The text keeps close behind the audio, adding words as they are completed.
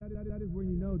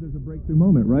there's a breakthrough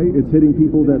moment, right? It's hitting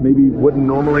people that maybe wouldn't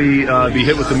normally be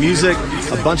hit with the music.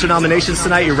 A bunch of nominations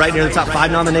tonight. You're right near the top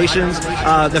 5 nominations.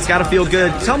 That's got to feel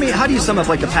good. Tell me, how do you sum up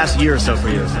like the past year or so for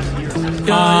you?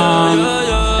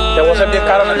 There was a big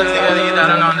car on the TV. I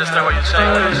don't understand what you're saying.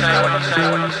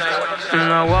 En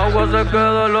la guagua se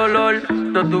queda el olor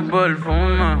de tu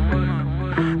perfume.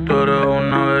 Tú eres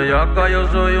una bellaca, yo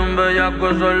soy un bellaco,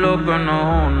 eso es lo que nos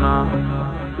une.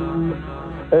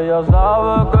 Ella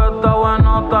sabe que está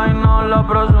buenota y no la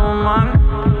presumen.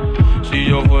 Si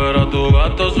yo fuera tu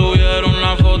gato, subiera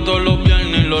una foto los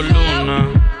viernes y los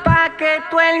lunes. Pa' que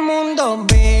todo el mundo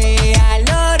vea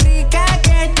lo rica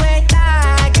que tú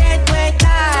estás, que tú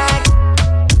estás.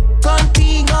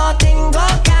 Contigo tengo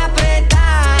que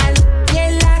apretar. Y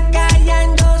en la calle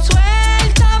ando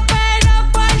suelto, pero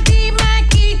por ti me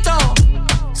quito.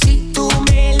 Si tú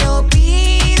me lo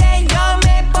pides, yo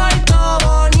me porto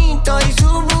bonito y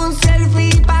subo un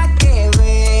selfie pa' que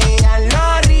vean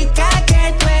lo rica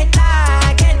que tú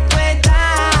estás, que tú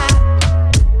estás.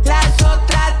 Las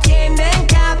otras tienen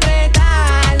que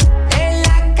apretar. En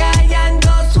la calle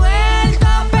ando suelto,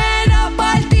 pero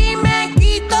por ti me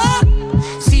quito.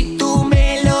 Si tú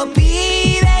me lo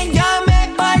pides, yo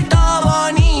me porto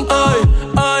bonito.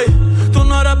 Ay, tú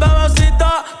no eres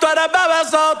bebecita, tú eres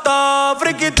bebesota.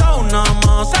 Friquita una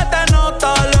más, se te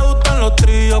nota. Le gustan los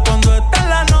tríos cuando está en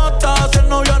la nota. Si el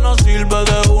novio no sirve,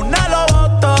 de una lo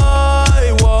bota.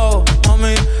 Ay, wow,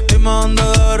 mami, dime dónde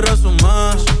debes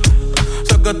resumir.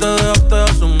 Sé que te dejaste de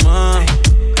asumir.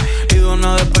 Y de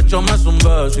una despecho me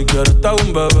zumbé. Si quieres te hago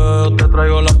un bebé, o te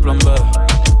traigo las plan B.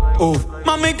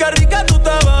 Mami, qué rica tú te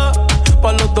ves.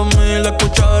 Pa' los 2000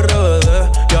 escucha RBD.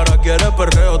 Y ahora quieres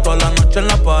perreo toda la noche en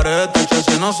la pared. Te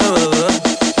si no se ve.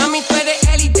 Mami, tú eres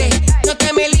élite, no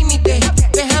te me limites.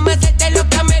 Déjame hacerte lo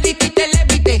que amerita y te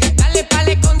levite. Dale pa'l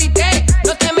escondite,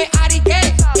 no te me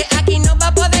ariques. Que aquí no va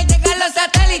a poder llegar los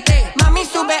satélites. Mami,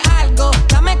 sube algo,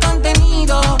 dame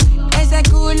contenido. Ese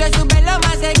culo súbelo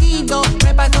más seguido.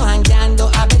 Me paso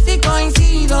jangueando, a ver si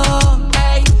coincido.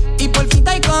 Ey, y por fin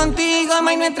estoy contigo.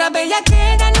 May, nuestra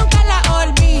bellaquera nunca la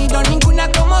olvido.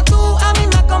 Ninguna como tú a mí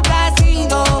me ha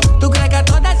complacido. Tú crees que a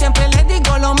todas siempre les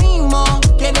digo lo mismo.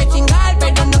 Quieres chingar,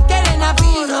 pero no quieren nada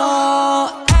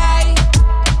fijo. Ey,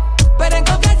 pero en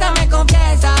confianza me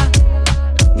confiesa.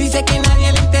 Dice que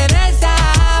nadie le interesa,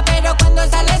 pero cuando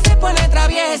sale se pone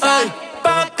traviesa. Ay,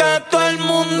 pa' que todo el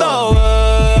mundo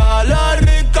vea la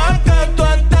rica que tú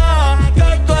estás,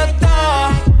 que tú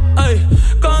estás. Ay,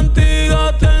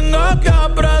 contigo tengo que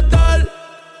apretar.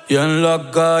 Y en la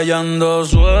calle ando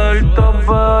suelto,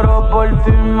 pero por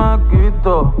ti me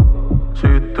quito. Si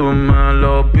tú me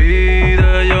lo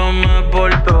pides, yo me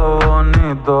porto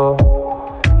bonito.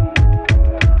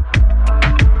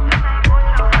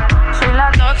 Soy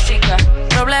la tóxica,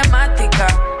 problemática.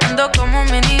 Ando como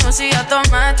un mini Uzi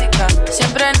automática.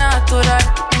 Siempre natural,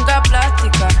 nunca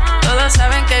plástica. Todos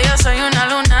saben que yo soy una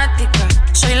lunática.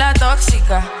 Soy la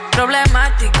tóxica,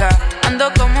 problemática.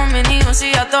 Ando como un mini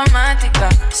Uzi automática.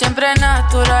 Siempre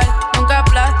natural, nunca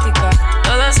plástica.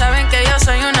 Todos saben que yo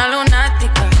soy una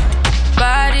lunática.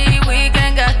 Party,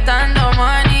 weekend, gastando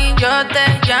money. Yo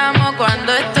te llamo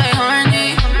cuando estoy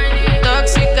horny.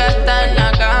 Tóxica está en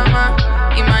la cama.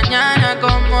 Y mañana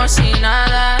como si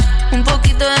nada. Un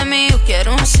poquito de mí, yo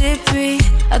quiero un sippy.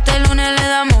 Hasta el lunes le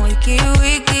damos wiki,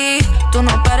 wiki. Tú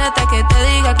no pares hasta que te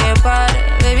diga que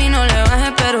pare. Baby, no le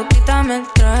bajes, pero quítame el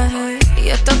traje. Y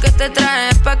esto que te trae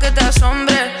es pa' que te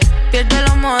asombre. Pierde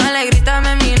los modales,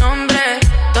 grítame mi nombre.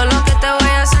 Todo lo que te voy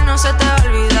a hacer no se te va a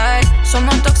olvidar.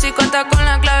 Somos tóxicos hasta con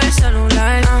la clave del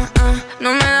celular.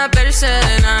 No me da perse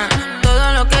de nada.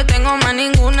 Todo lo que tengo más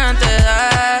ninguna te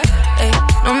da. Ey,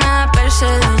 no me da perse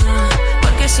de nada.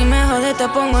 Porque si me jodes te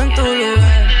pongo en tu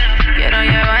lugar. Quiero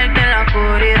llevarte en la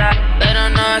oscuridad, pero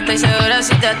no estoy segura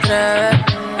si te atreves.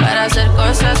 Para hacer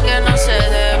cosas que no se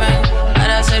deben.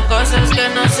 Para hacer cosas que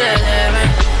no se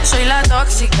deben. Soy la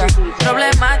tóxica,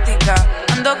 problemática.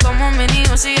 Ando como un mini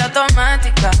Uzi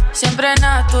automática. Siempre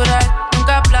natural,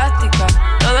 nunca plástica.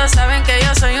 Todos saben que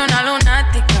yo soy una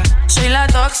lunática. Soy la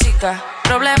tóxica,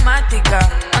 problemática.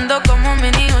 Ando como un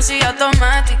mini Uzi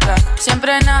automática.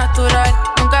 Siempre natural,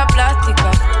 nunca plástica.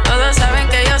 Todos saben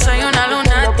que yo soy una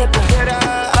lunática.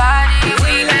 Party,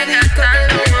 weekend,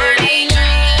 gastando money.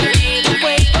 Tu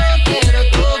cuerpo quiero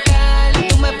tocar.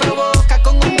 Tú me provocas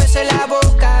con un beso en la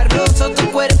boca. Rozo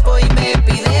tu cuerpo y me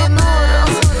pide más.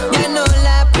 Ya no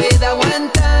la puedo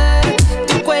aguantar.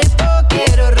 Tu cuerpo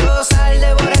quiero rozar.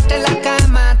 Devorarte en la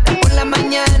cama hasta por la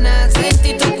mañana.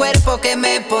 Sentí tu cuerpo que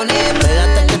me pone mal.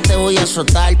 Pégate que te voy a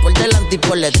azotar, por delante y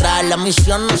por detrás. La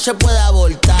misión no se puede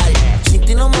abortar. Sin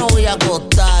ti no me voy a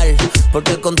acostar,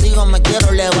 porque contigo me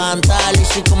quiero levantar. Y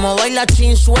si como baila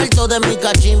chin, suelto de mi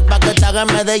cachín, pa' que te haga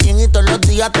Medellín y todos los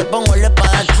días te pongo el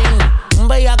espadachín. Un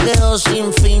bellaqueo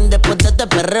sin fin, después de este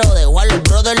perreo de igual los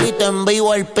brothers y te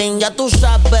envío el pin. Ya tú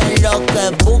sabes lo que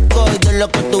busco y de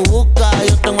lo que tú buscas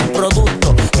yo tengo un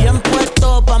producto bien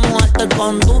puesto pa' mojarte el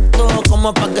conducto,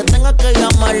 como pa' que tengas que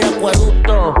llamarle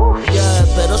acueducto. Yeah,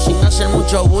 pero sin hacer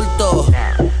mucho bulto.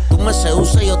 Tú me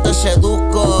seduces y yo te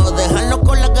seduzco. Dejarnos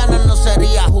con las ganas no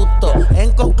sería justo.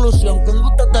 En conclusión, con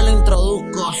gusto te lo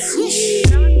introduzco.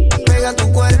 Pega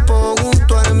tu cuerpo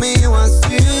junto al mío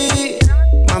así.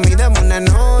 Mami, dame una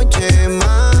noche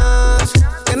más,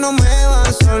 que no me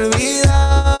vas a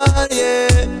olvidar,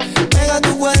 yeah. Pega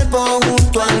tu cuerpo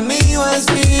junto al mío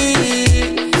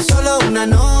así. Solo una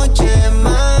noche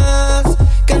más,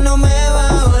 que no me va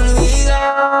a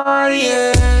olvidar,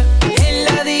 yeah. En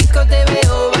la disco te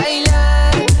veo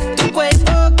bailar, tu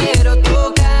cuerpo quiero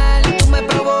tocar. Tú me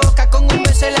provocas con un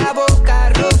beso en la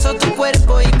boca, rozo tu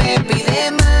cuerpo y me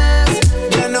pide más.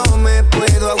 Ya no me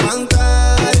puedo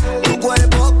aguantar, tu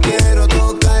cuerpo quiero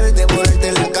tocar, devorarte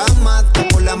en la cama hasta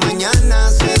por la mañana,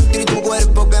 sentir tu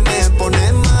cuerpo que me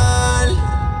pone mal.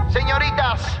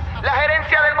 Señoritas, la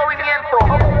gerencia del movimiento.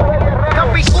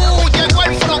 Capicú llegó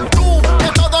el frontú de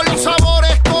todos los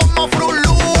sabores como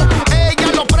Frulú.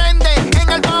 Ella lo prende en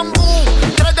el bambú.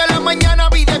 3 de la mañana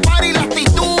vi de party la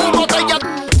actitud. Botella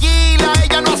tequila,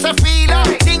 ella no hace fila.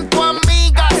 5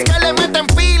 amigas que le meten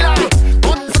pila.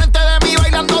 Por frente de mí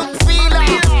bailando en fila.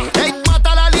 Ella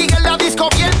mata la liga en la disco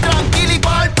bien tranquila y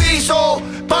pa'l piso,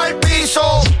 pa'l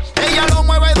piso. Ella lo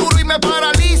mueve duro y me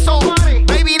paralizo.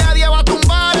 Baby, nadie va a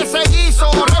tumbar ese guiso.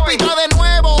 Repita de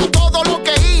nuevo todo lo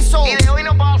que hizo. Y de hoy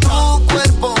no pasa. Tu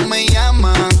cuerpo me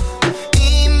llama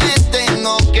y me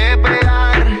tengo que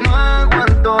pegar. No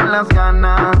aguanto las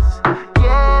ganas,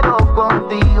 quiero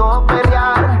contigo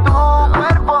pelear. Tu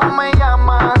cuerpo me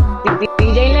llama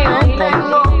DJ León. y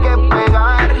tengo que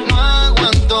pegar. No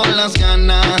aguanto las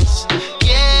ganas,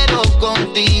 quiero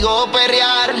contigo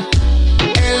perrear.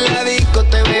 En la disco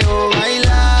te veo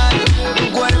bailar,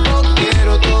 tu cuerpo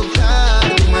quiero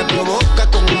tocar. Tú me provocas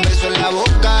con un beso en la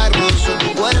boca, rozo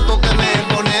tu cuerpo que me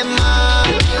pone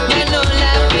mal. Ya no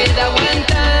la puedo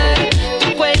aguantar,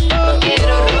 tu cuerpo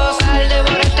quiero rozar,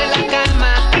 devorarte en la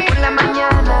cama hasta por la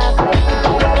mañana.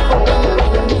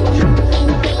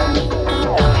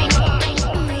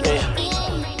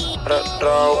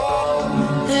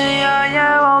 Ella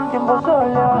lleva un tiempo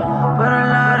sola, pero en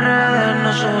las redes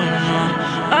no sube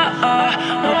nada.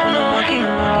 No ponemos aquí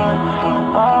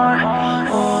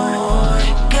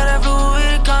quiere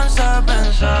fluir, cansa de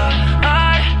pensar.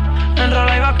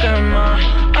 Enrola y va a quemar.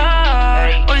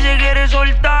 Hoy se quiere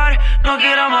soltar, no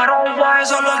quiere amarrar,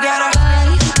 solo quiere.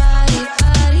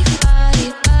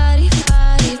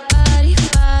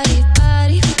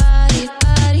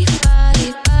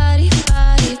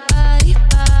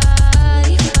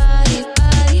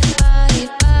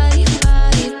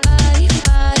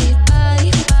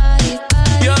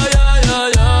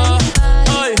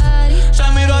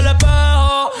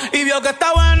 Que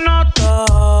está bueno,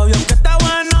 vio que está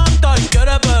bueno, y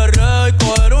quiere perrear y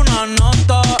coger una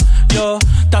nota. Yo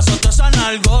te azoto esa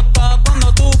nalgota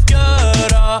cuando tú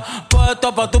quieras,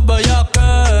 puesto pa' tus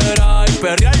bellaqueras y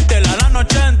perreártela la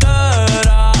noche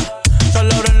entera.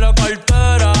 Solo abren la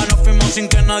cartera, nos fuimos sin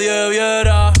que nadie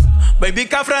viera. Baby,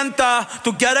 que afrenta,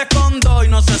 tú quieres con dos y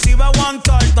no sé si va a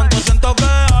aguantar. Tanto siento que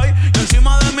hay y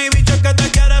encima de mi bicho es que te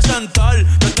quieres sentar.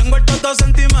 Te tengo el toto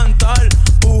sentimental,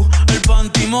 el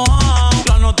panty mojado.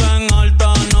 La nota en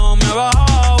alta no me ha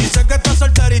bajado. Dice que está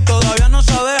soltera y todavía no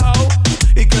se ha dejado,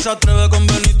 y que se atreve con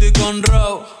Benito y con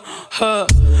Raúl.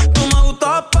 Tú me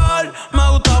gustas par,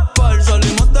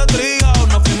 salimos de trigao,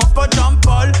 nos fuimos pa'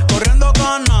 champar, corriendo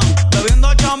canas,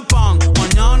 bebiendo champán.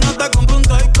 Mañana te compro un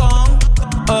Taycan.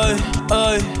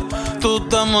 Ay, tú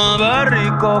te mueves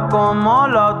rico como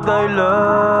las de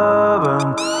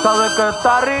Eleven. Sabes que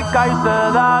está rica y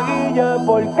se da guille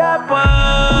porque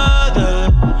puede.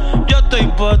 Yo estoy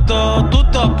puesto, tú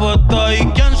estás puesta, ¿y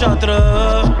quién se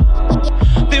atreve?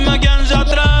 Dime quién se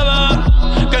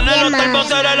atreve, que en el hotel va a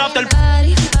ser el after.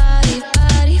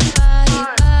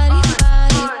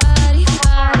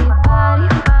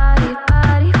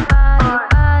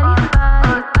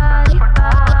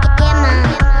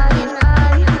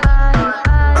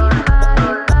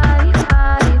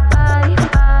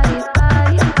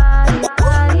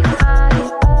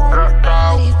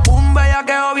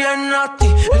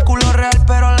 El culo real,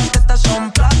 pero las tetas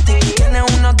son plastic. Tiene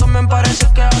un abdomen, parece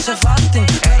que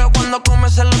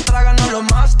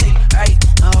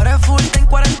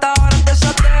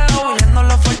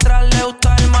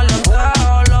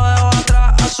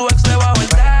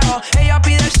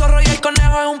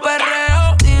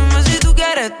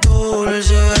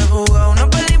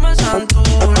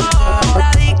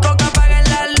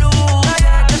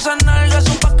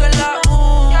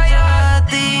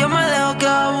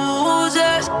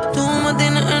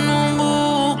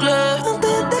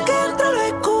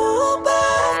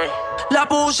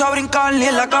puse a brincar y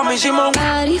en la cama hicimos un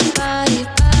party, party,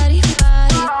 party.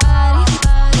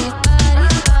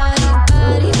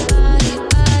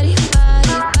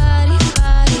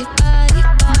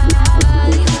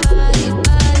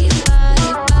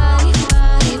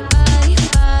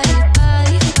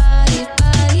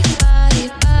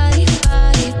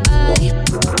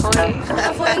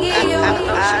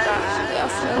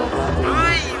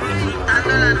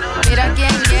 Mira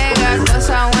quién llega,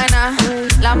 cosa buena,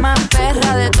 la más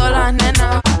perra de todas las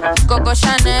nenas. Coco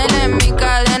Chanel en mi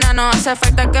cadena, no hace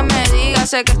falta que me diga,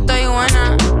 sé que estoy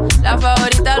buena. La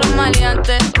favorita de los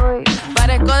maleantes,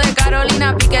 parezco de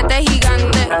Carolina, piquete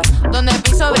gigante. Donde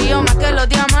piso brillo más que los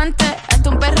diamantes. Esto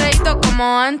es un perreíto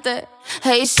como antes.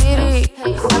 Hey Siri,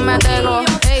 ponme tego.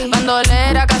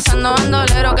 Bandolera, cazando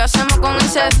bandolero. ¿Qué hacemos con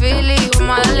ese feeling?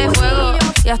 Vamos a darle fuego.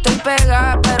 Ya estoy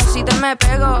pegada, pero si te me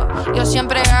pego. Yo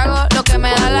siempre hago lo que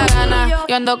me da la gana.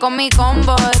 Yo ando con mi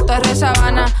combo, esto es re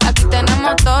sabana. Aquí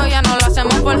tenemos todo, ya no lo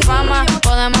hacemos por fama.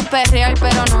 Podemos perrear,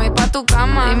 pero no ir pa' tu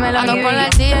cama. Ando con la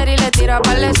dealer y le tiro a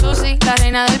par de sushi. La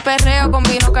reina del perreo,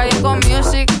 combino calle con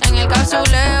music. En el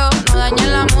calzuleo, no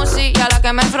dañen la música. Y a la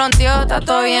que me fronteó, está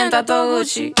todo bien, está todo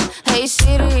Gucci. Hey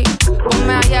Siri,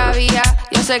 ponme allá vía.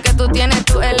 Yo sé que tú tienes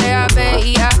tu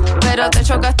LABIA, pero te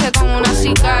chocaste con una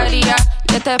sicaria.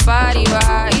 Y este party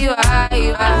va, y va,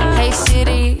 y va. Hey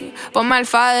Siri, ponme al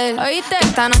fader. ¿Oíste?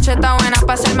 Esta noche está buena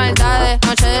pa' hacer maldades.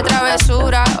 Noche de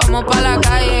travesura, vamos pa' la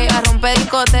calle a romper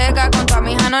discoteca con tu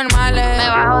amigas normales. Me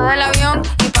bajo del avión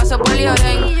y paso por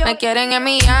Lloren. Me quieren en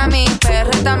Miami, PR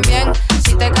también.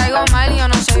 Si te caigo mal, yo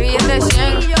no soy billete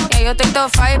 100. Que yo estoy top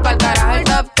 5 pa'l carajo el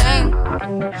top 10.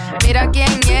 Mira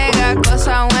quién llega,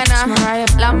 cosa buena.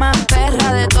 La más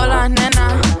perra de todas las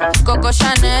nenas. Coco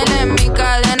Chanel en mi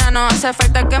cadena. No hace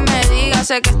falta que me diga,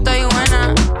 sé que estoy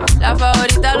buena. La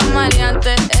favorita de los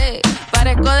maleantes, ey.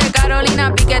 Parezco de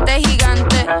Carolina, piquete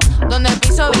gigante. Donde el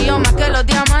piso brillo más que los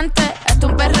diamantes. Esto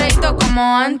es un perreíto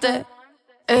como antes.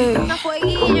 Ey, un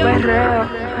perreo.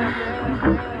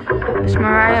 It's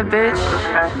Mariah, bitch.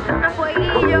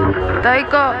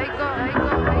 Taiko.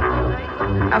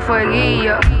 A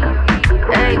fueguillo.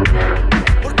 Ey.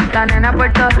 La nena de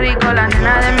Puerto Rico, la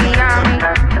nena de Miami.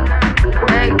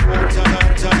 Ey.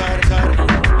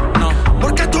 No.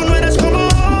 Porque tú no eres como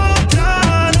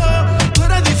otra, no. Tú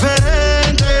eres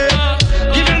diferente.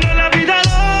 Viviendo la vida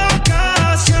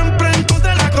loca, siempre en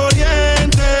contra de la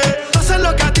corriente. Haces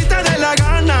lo que a ti te dé la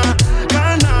gana,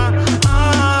 gana.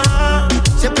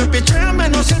 Siempre pichea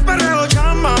menos si el perreo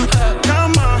llama,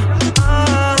 llama.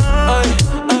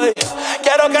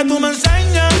 Quiero que tú me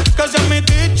enseñes que seas mi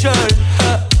teacher.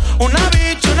 Una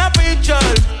bitch, una pitcher.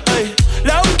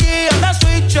 La Uki anda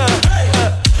switcher.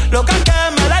 Loca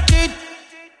que me la chit.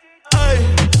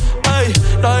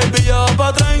 La baby lleva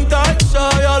pa' 30 y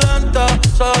soy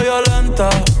violenta.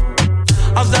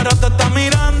 Hace rato está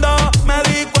mirando, me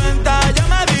di cuenta, ya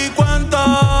me di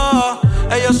cuenta.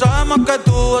 Ella sabe más que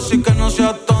tú, así que no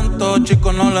seas tonto,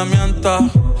 chico, no le mientas.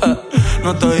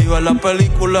 No te digo en la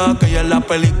película, que ella es la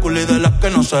película y de las que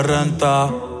no se renta.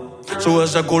 Sube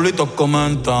ese culito,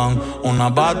 comentan. Una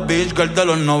bad bitch girl de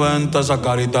los 90. Esa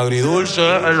carita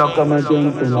agridulce es la que me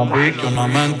siente una pique, una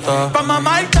menta. Pa'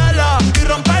 mamártela y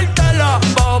rompértela.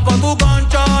 Bajo pa' tu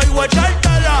cancha y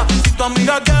guachártela. Si tu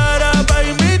amiga quiere, ve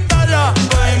invítala.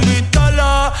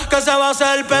 Que se va a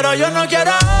hacer, pero yo no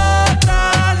quiero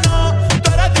otra, no.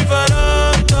 Tú eres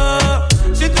diferente.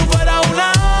 Si tú fueras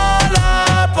una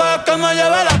ala, pues que me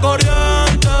lleve la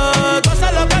corriente. Tú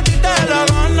haces lo que a ti te dé la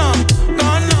gana.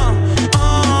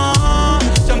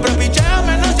 Siempre pichea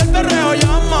menos el perreo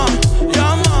llama.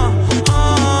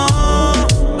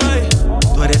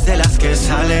 Tú eres de las que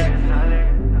sale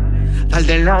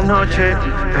tarde en la noche,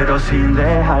 pero sin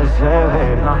dejarse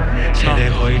ver. Se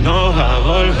dejó y no va a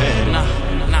volver.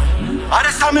 Ahora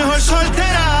está mejor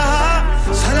soltera.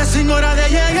 Sale sin hora de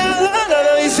llegada, no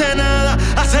le dice nada.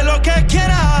 Hace lo que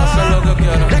quiera.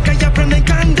 La calle prende en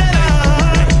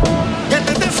candela. Y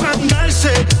antes de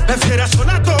fandarse, prefiere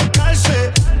sola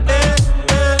tocarse.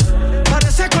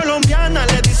 Parece colombiana,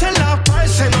 le dicen la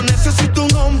parce. No necesita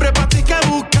un hombre pa' ti que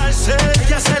buscarse.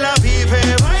 Ella se la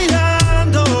vive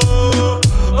bailando.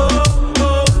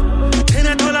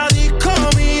 Tiene toda la disco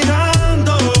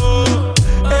mirando.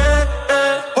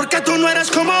 Porque tú no eres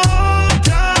como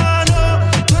otra, no.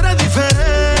 Tú eres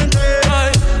diferente.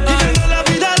 Viviendo la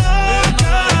vida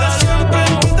loca, siempre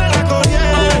en contra de la corriente.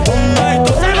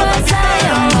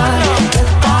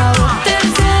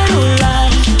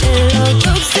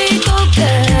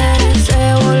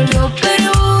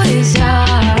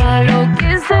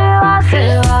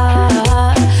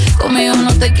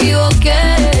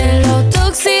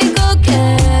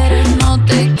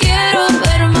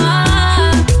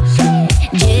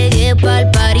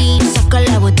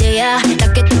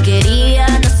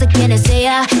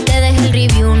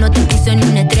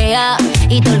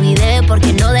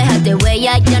 porque no dejaste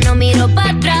huella. Ya no miro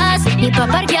para atrás ni pa'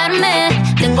 parquearme.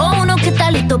 Tengo uno que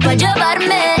está listo para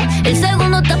llevarme. El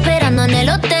segundo está esperando en el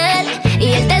hotel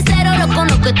y el tercero lo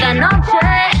conozco esta noche.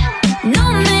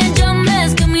 No me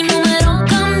llames que mi número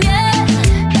cambié.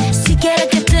 Si quieres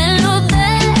que te lo dé,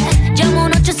 llamo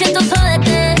un 800 ODT.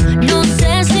 No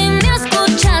sé si me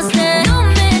escuchaste. No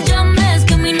me llames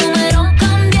que mi número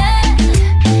cambié.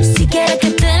 Si quieres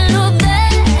que te lo dé,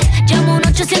 llamo un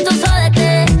 800 ODT.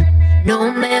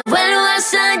 No me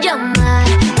vuelvas a llamar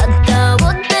hasta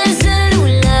bote el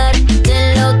celular.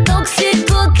 De lo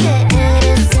tóxico que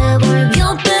eres se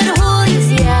volvió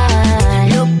perjudicial.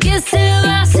 Lo que se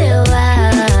va, se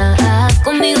va.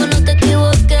 Conmigo no te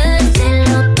equivoques. De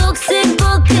lo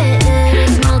tóxico que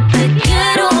eres no te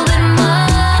quiero ver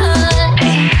mal.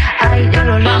 Ay, yo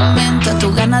lo lamento.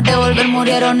 Tus ganas de volver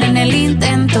murieron en el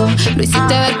intento. Lo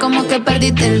hiciste ver como que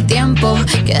perdiste el tiempo.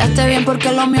 Quedaste bien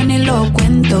porque lo mío ni lo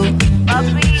cuento.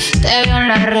 Te veo en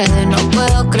las redes, no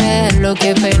puedo creerlo,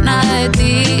 qué pena de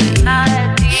ti.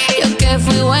 Yo que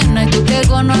fui buena y tú que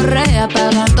gonorrea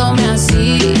pagándome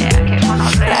así.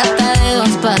 Rata de dos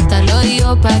patas, lo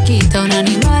digo Paquita, un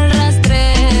animal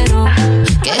rastrero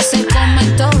que se come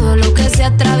todo lo que se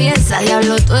atraviesa.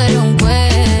 Diablo, tú eres un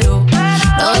cuero.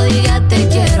 No digas te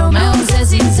quiero, mejor sé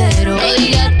sincero. No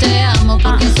digas te amo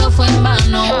porque eso fue en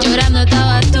vano. Llorando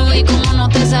estabas tú y como no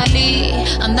te salí.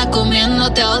 Andas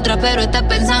comiéndote a otra pero estás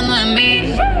pensando en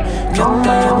mí. Yo te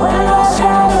vuelvo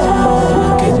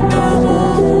haciendo que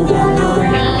estamos jugando. Tú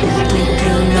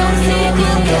que no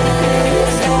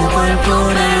quieres tu cuerpo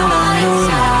de mano.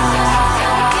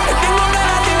 Tengo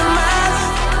ganas de más.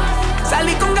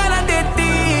 Salí con ganas de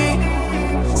ti.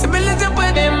 Se me le se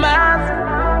puede más.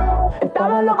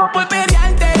 Estaba loco por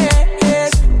pelearte.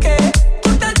 Es que tu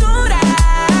altura,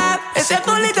 ese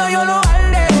culito yo lo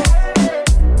vale.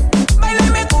 Baila y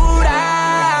me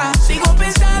cura. Sigo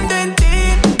pensando en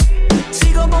ti.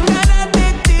 Sigo con ganas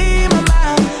de ti,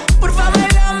 mamá. Por favor,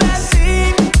 bailame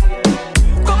así,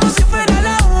 como si fuera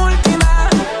la última.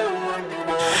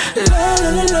 La, la,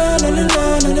 la, la, la, la,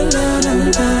 la, la, la,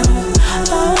 la.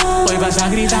 Hoy vas a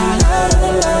gritar.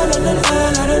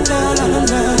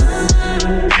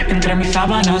 Entre mis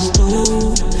sábanas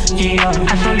tú y yo,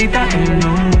 a solita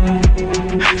no.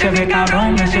 Se ve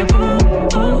cabrón ese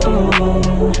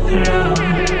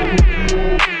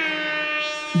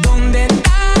 ¿Dónde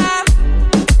está?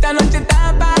 Esta noche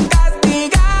está pa'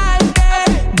 castigarte.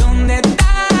 ¿Dónde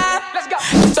está?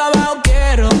 Yo abajo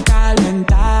quiero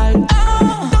calentar.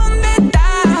 Oh, ¿dónde está?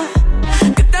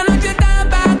 Esta noche está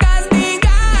pa'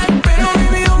 castigar. Pero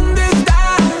baby, ¿dónde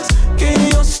estás? Que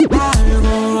yo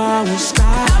salgo a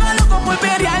buscar. Estaba loco por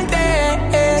pelearte.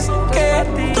 Es que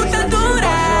tu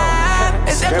estatura,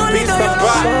 ese culito yo lo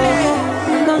vale.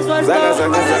 Con suerte,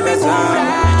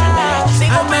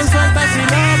 sigo pensando así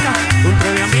loca. Un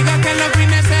trío de amigas que en los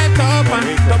fines se topan.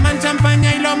 Toman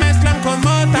champaña y lo mezclan con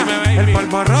mota. El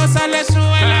polvo rosa le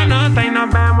sube la nota y nos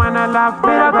vemos en el after.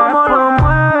 Mira cómo lo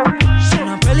mueve.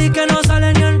 Una peli que no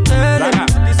sale ni en tele.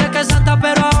 Dice que es santa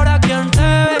pero ahora ¿quién te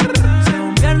ve? Si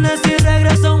un viernes y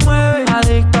regresa un jueves.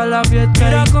 Adicta a la fiesta.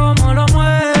 Mira cómo lo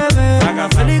mueve. Una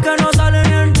peli que no sale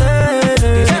ni en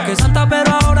tele. Dice que es santa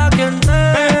pero ahora ¿quién te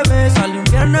ve? Sale un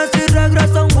viernes y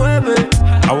regresa un jueves.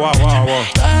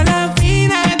 Toda la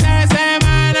fines de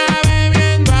semana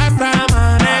bebiendo hasta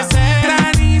amanecer.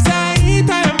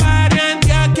 Granizadito en barrio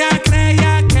Antioquia,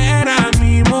 creía que era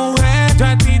mi mujer. Yo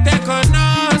a ti te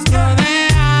conozco de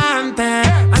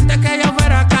antes que yo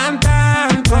fuera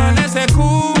cantante. Con ese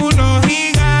culo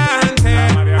gigante,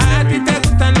 a ti te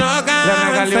gustan los gantes.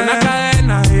 Le regalé una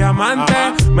cadena de diamante.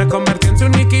 Me convertí en su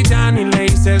Nicky Jam y le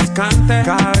hice escante.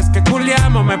 Cada vez que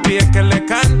culiamos me pide que le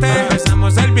cante.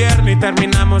 Empezamos el viernes y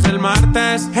terminamos el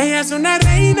martes. Ella es una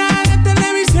reina de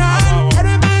televisión, pero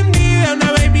es bandida,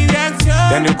 una baby de acción.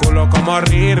 Tiene un culo como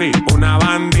Riri, una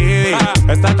bandidi.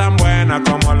 Está tan buena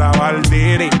como la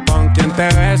Valdiri. Con quien te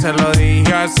ves se lo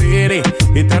dije a Siri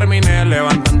y terminé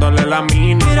levantándole la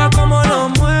mini. Mira cómo lo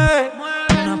mueve.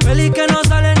 Una peli que no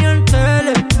sale ni en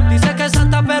tele. Dice que es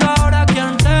santa pero ahora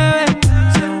 ¿quién te ve?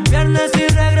 Si un viernes y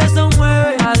regresa un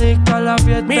jueves. Adicto a la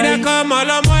fiesta. Mira cómo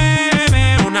lo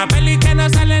mueve. Una peli que no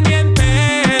sale ni en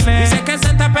tele. Dice que es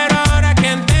santa pero ahora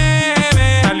 ¿quién te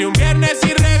ve? Sale un viernes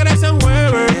y regresa un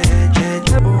jueves.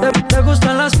 Le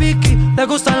gustan las Vicky, le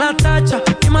gustan las tachas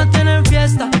y mantienen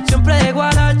fiesta, siempre de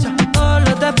guaracha. Todos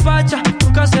los despacha,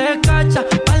 nunca se cacha.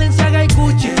 Balenciaga y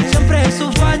Gucci, siempre es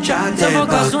su facha. Se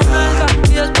moca su nalga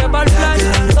y después va al flash.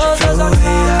 Todos se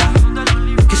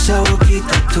sacan. Que esa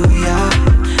boquita tuya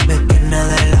me tiene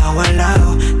del lado al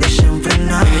lado,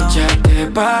 desenfrenado. Échate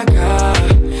pa' acá,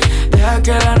 deja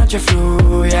que la noche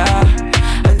fluya.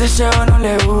 deseo no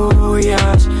le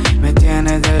huyas. Me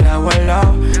tienes del agua al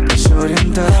lado,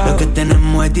 desorientado. Lo que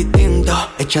tenemos es distinto.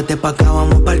 Échate pa' acá,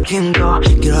 vamos pa'l quinto.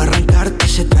 Quiero arrancarte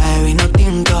ese traje vino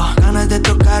tinto. Ganas de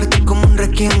tocarte como un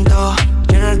requinto.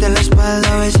 Llenarte la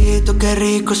espalda, besito, qué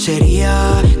rico sería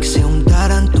que se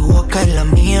juntaran tu boca y la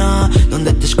mía.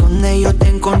 Donde te escondes yo te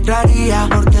encontraría,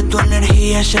 porque tu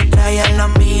energía se trae a la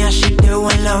mía. Si te veo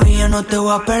en la vía no te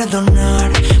voy a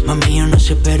perdonar. Mami, yo no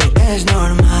sé, pero es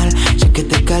normal. Sé que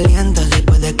te calientas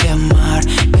después de quemar.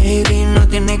 Baby, no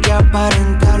tienes que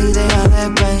aparentar y deja de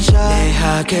pensar.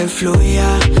 Deja que fluya,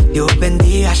 Dios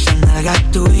bendiga esa nalga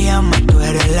tuya. Más tú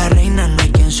eres la reina, no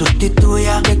hay quien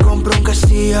sustituya. Te compro un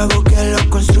castillo, hago que lo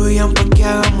construyan pa' que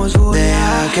hagamos bulla.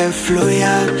 Deja que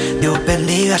fluya, Dios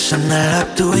bendiga esa nalga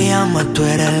tuya. Más tú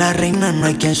eres la reina, no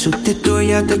hay quien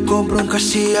sustituya. Te compro un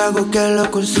castillo, hago que lo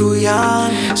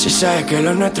construyan. Si sabes que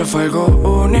lo nuestro fue algo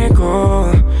único,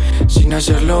 sin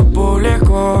hacerlo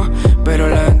público, pero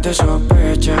la gente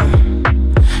sospecha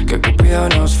que Cupido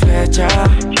nos flecha.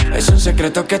 Es un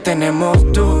secreto que tenemos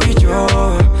tú y yo,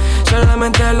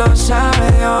 solamente lo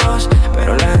sabe Dios,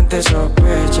 pero la gente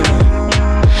sospecha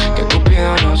que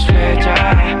Cupido nos flecha.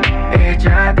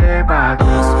 Échate pa' acá.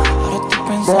 Ahora estoy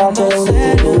pensando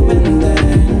seriamente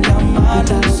en llamar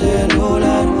al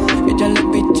celular. Ella le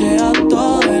piché a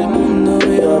todo el mundo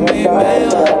y a mí me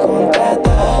va a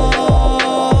contestar.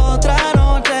 Otra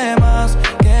noche más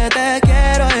que te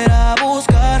quiero ir a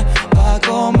buscar pa'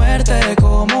 comerte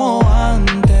como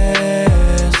antes.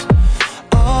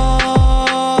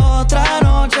 Otra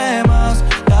noche más,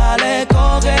 dale,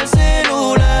 coge el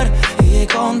celular y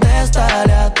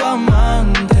contéstale a tu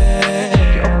amante.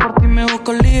 Yo por ti me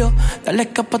busco lío, dale,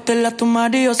 escápatela a tu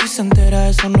marido. Si se entera,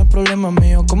 eso no es problema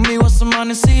mío. Conmigo has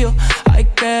amanecido. Ay,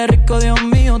 qué rico, Dios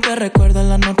mío. Te recuerda en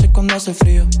la noche cuando hace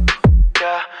frío.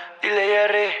 Ya, dile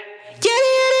Jerry.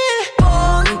 Jerry,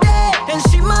 ponte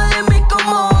encima de mí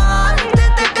como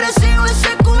antes. Te he crecido ese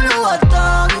culo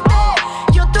bastante.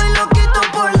 Yo estoy loquito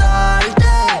por darte.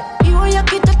 Y voy a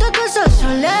quitarte toda esa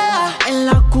soledad en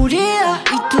la oscuridad.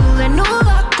 Y tú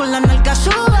desnuda, con la nalga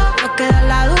suda. No queda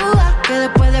la duda que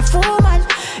después de fumar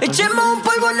echemos un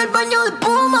polvo en el baño de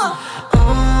espuma.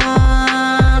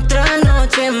 Otra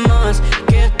noche más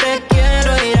que te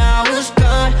quiero ir a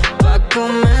buscar pa'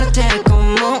 comerte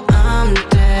como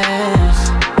antes.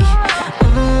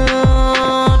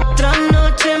 Otra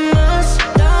noche más,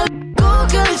 dale,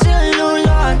 coge el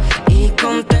celular y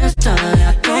contéstale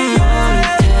a tu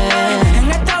amante.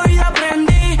 En esta vida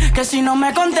aprendí que si no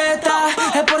me contestas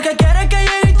es porque quieres que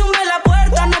llegue y tumbe la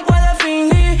puerta. No puede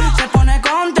fingir, se pone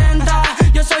contenta.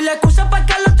 Yo soy la excusa para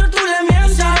que al otro tú le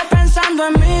mientas. Sigue pensando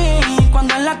en mí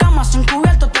cuando en la cama sin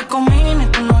cubierto te comí. Ni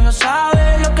tu novio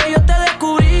sabe lo que yo te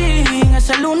descubrí en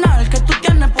ese lunar que tú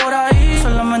tienes por ahí.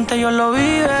 Solamente yo lo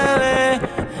vi, bebé.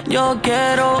 Yo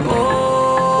quiero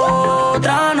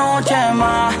otra noche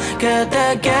más que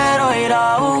te quiero ir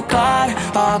a buscar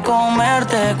pa'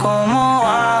 comerte como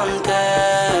antes.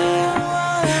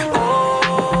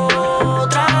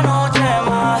 Otra noche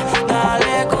más,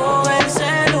 dale, coge el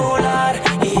celular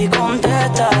y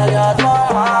contéstale a tu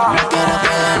mamá. Quiero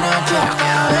que la noche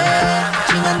acabe,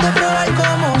 sin antes probar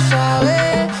cómo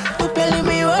sabe tu piel y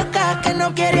mi boca, que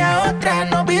no quiere a otra.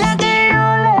 No pida que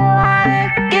yo le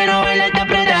baje. Quiero bailarte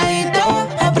apretadito,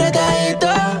 apretadito,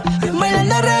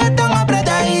 bailando reggaetón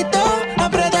apretadito,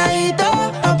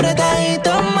 apretadito,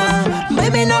 apretadito más.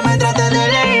 Baby, no me trates de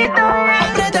lejito.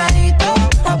 Apretadito,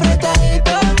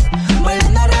 apretadito,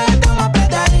 bailando reggaetón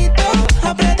apretadito,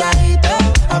 apretadito,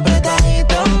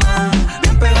 apretadito más.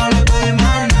 Bien pegado lo estoy,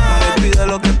 mana. Pide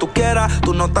lo que tú quieras,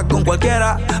 tú no estás con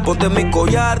cualquiera. Ponte mi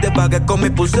collar, te pagué con mi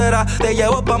pulsera. Te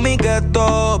llevo pa' mi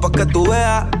gueto, pa' que tú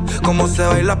veas cómo se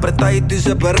baila apretadito y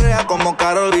se perrea como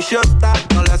Karol Bichota.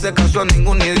 No le hace caso a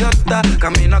ningún idiota.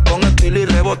 Camina con estilo y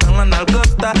rebota en la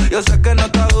nalgota. Yo sé que no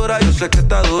está dura, yo sé que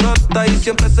está durota. Y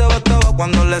siempre se botaba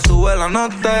cuando le sube la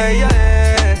nota. Ella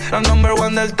es la number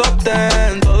one del top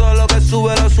 10. Todo lo que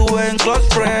sube lo sube en Close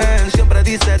Friends. Siempre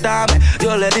dice dame,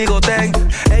 yo le digo ten.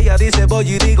 Ella dice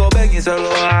voy y digo ven y se lo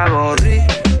hago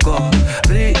rico,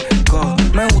 rico.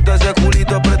 Me gusta ese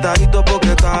culito apretadito porque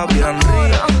está bien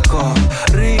rico,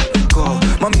 rico.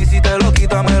 Mami, si te lo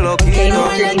quita, me lo quito. Quiero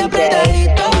bailarte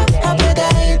apretadito,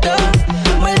 apretadito,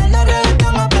 bailando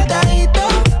reggaetón apretadito,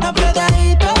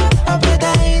 apretadito,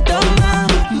 apretadito más.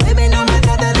 Baby, no me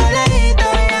trates de lejito.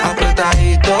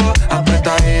 Apretadito,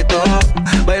 apretadito,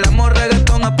 bailamos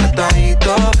reggaetón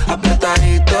apretadito,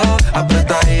 apretadito,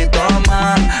 apretadito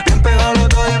más. Bien pegado los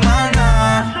dos,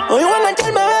 hermana. Hoy voy a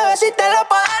marcharme, bebé, si te lo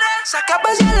pares. Saca a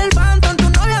pasear el phantom, tu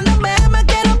novio anda en BM,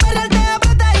 quiero pegarte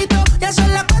apretadito. Ya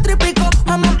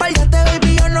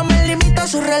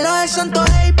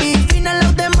tanto hate, fina en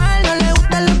los demás, no le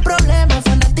gustan los problemas,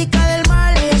 fanática del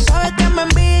mal. Ella sabe que me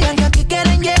envidian, que aquí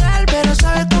quieren llegar, pero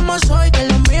sabe cómo soy, que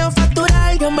lo mío es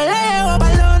facturar. Yo me la llevo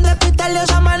balón de hospital de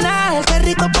Samaná, el que es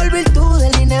rico por virtud,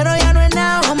 el dinero ya no es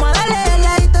nada. Vamos a darle de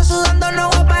ladito sudando, no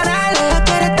voy a parar. Ella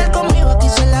quiere estar conmigo, aquí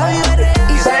se la vive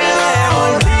real. Y se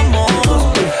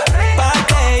volvamos pa'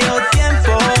 aquellos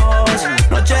tiempos,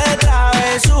 noche de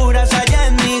travesuras allá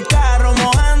en mi carro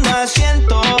mojando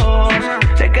asientos.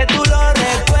 Sé que tú lo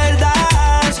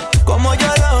recuerdas como yo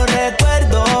lo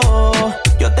recuerdo.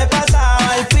 Yo te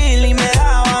pasaba el feel y me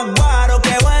daba guaro,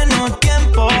 qué buenos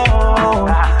tiempos.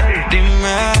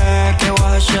 Dime qué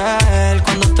voy a hacer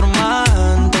cuando otro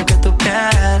man toque tu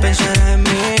piel. Pensar en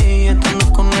mí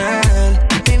estando con él.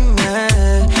 Dime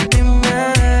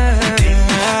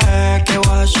qué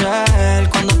voy a hacer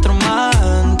cuando otro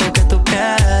man toque tu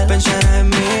piel. Pensar en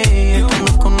mí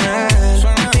estando con él.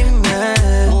 Dime.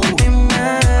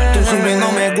 Tú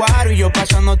subiéndome guaro y yo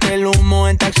pasándote el humo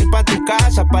en taxi pa' tu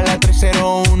casa, pa' la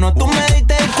 301. Tú me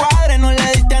diste el cuadre, no le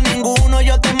diste a ninguno.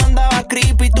 Yo te mandaba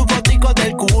creepy, tu fotico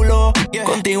del culo.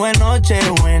 Contigo en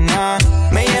Nochebuena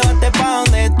me llevaste pa'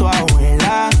 donde tu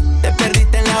abuela. Te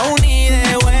perdiste en la uni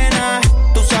de buena.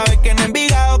 Tú sabes que en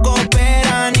Envigado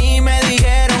cooperan y me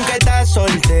dijeron que estás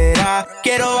soltera.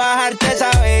 Quiero bajarte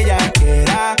esa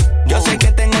bellaquera. Yo sé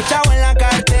que tengo chavo en la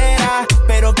cartera,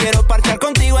 pero quiero parchar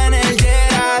contigo en el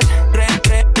Geras.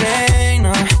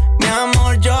 Reina, mi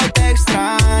amor, yo te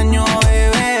extraño,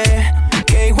 bebé.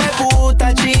 Que hijo de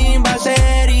puta chimba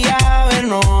sería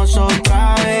vernos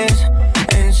otra vez.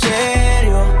 En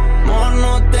serio, amor,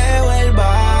 no te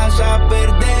vuelvas a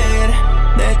perder.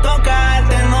 De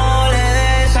tocarte no le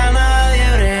des a nadie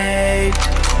break.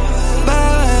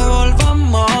 Bebé,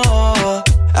 volvamos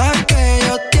a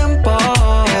aquellos tiempos,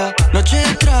 noche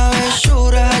de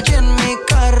travesuras allí en mi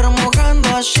carro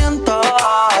mojando asientos.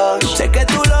 Sé que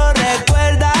tú lo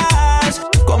recuerdas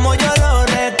como yo lo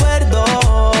recuerdo.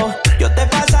 Yo te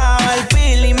pasaba el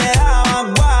feel y me daba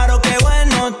guaro, qué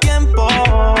buenos tiempos.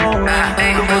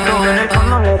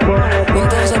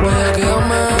 Entonces puede que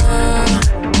ame,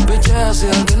 pichea si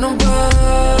alguien no ve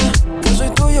que soy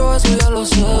tuyo, eso ya lo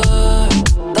sé.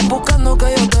 Estás buscando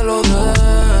que yo te lo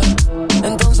dé.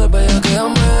 Entonces vaya que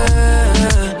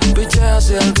ame, pichea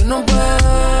si alguien no ve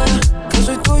que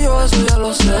soy tuyo, eso ya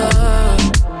lo sé.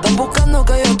 Estás buscando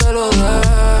que yo te lo dé.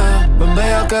 Ven,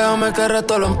 bella, quédame que el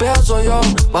resto lo empiezo yo.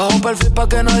 Bajo un perfil pa'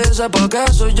 que nadie sepa que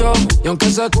soy yo. Y aunque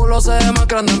ese culo se ve más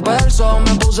grande en verso,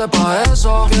 me puse pa'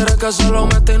 eso. Quiere que se lo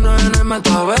meta y no en el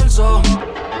metaverso.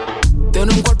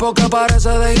 Tiene un cuerpo que parece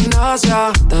de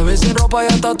gimnasia. Te vi sin ropa y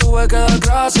hasta tuve que dar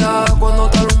gracias. Cuando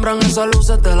te alumbran esas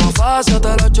luces de la fascia, te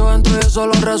lo echo dentro y eso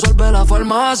lo resuelve la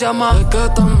farmacia, ma. Es que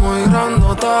estás muy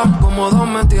grandota, como dos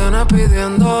me tienes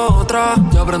pidiendo otra.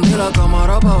 Ya prendí la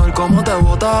cámara pa' ver cómo te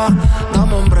bota.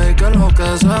 Dame un break que es lo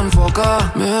que se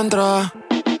enfoca. Mientras,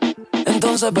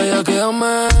 entonces bella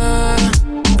quédame.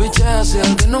 Pichea si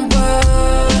alguien no ve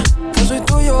que soy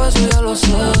tuyo, eso ya lo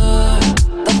sé.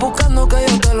 Estás buscando que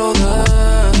yo te lo dé.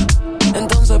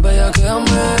 Entonces bella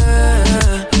quédame.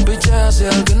 Pichea si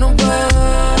alguien no ve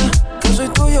que soy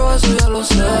tuyo, eso ya lo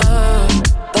sé.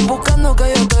 Estás buscando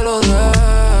que yo te lo dé.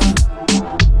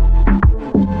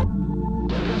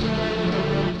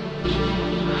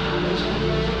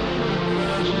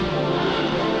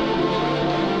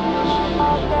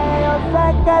 Yo sé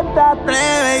que te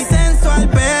atreves y sensual,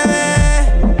 bebé.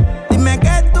 Dime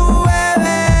que tú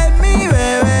bebes, mi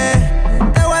bebé.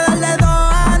 Te voy a dar de 2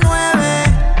 a 9.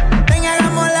 Ven,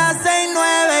 hagamos las 6,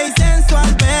 9 y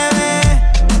sensual, bebé.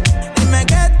 Dime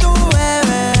que tú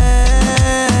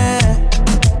bebes.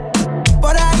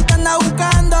 Por ahí te anda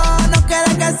buscando, no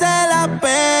quiere que se la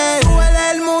pegue. Tú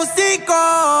eres el músico,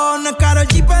 no es Karol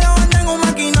G, pero anda en un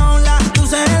maquinón. La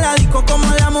luces en la disco como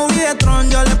la movie de Tron.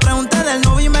 Yo le pregunté del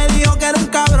novio y me dijo que era un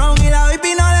cabrón. Y la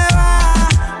baby no le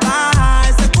baja.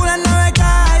 Ese culo en 9K,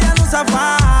 ya no usa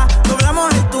faja.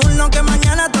 Doblamos el turno que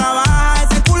mañana trabaja.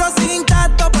 Ese culo sigue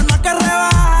intacto por más que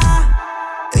rebaja.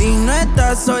 Y no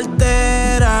está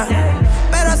soltera,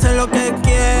 pero hace lo que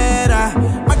quiera.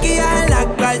 Maquillaje en la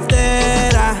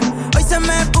cartera. Hoy se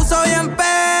me puso bien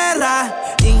perra.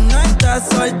 Y no está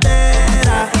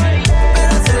soltera,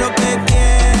 pero hace lo que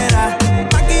quiera.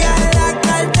 Maquillaje en la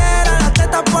cartera, las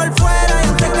tetas por fuera y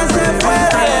antes que se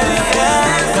fuera.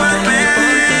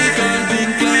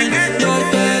 Yo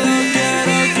te lo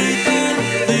quiero quitar.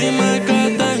 Dime qué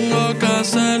tengo que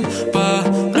hacer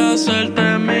para hacerte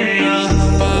mía,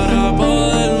 para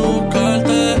poder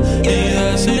buscarte y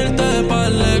decirte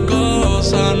par de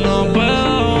cosas. No puedo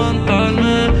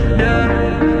aguantarme.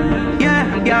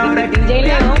 Y ahora DJ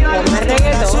León, ponme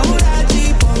reggaetón.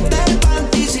 Ponte el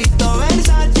panticito,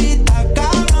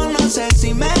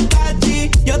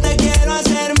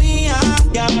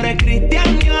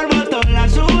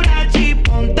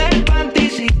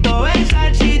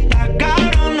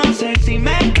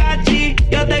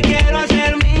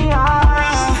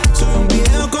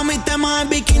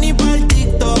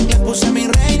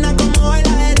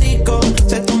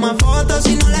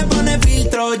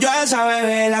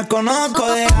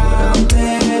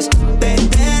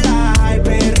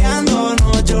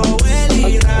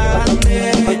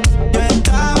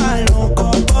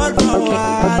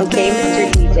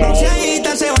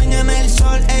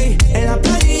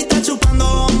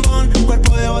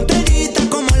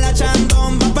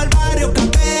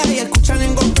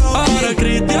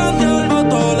 Cristian Dior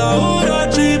botó la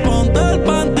Urachi. Ponte el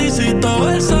panticito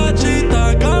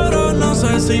Versachita, cabrón, no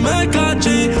sé si me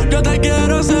cachí. Yo te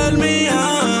quiero hacer mía.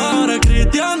 Ahora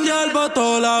Cristian Dior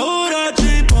botó la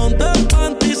Urachi. Ponte el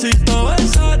panticito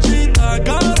Versachita,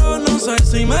 cabrón, no sé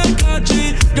si me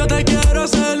cachí. Yo te quiero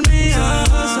hacer mía.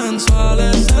 Sensual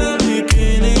ese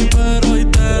bikini, pero hoy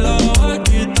te lo voy a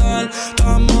quitar.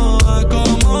 Estamos a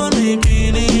como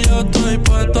Nikini. Yo estoy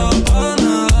puesto pa'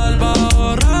 nadar, pa'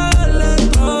 ahorrar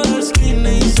dentro del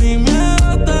skinny. Sin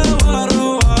miedo te voy a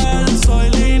robar. Soy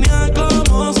línea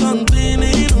como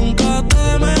Santini. Nunca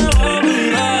te me voy a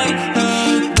olvidar.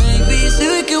 Baby, si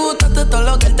vi que botaste todo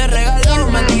lo que él te regaló.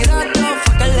 Me tiraste,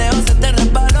 fue que el leo se te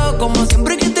resbaló. Como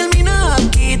siempre que terminas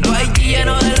aquí, tu IG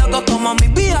lleno de locos como mi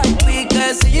VIP.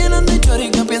 Que se llenan de chori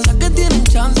que piensan que tienen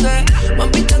chance.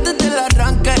 Mamita desde el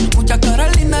arranque, muchas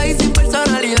caras lindas y sin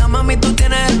personalidad. Mami, tú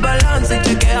tienes el balance,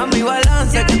 chequea mi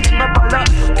balance. Que tengo para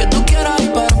que tú quieras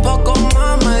ir para un poco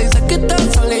más. Me dices que estás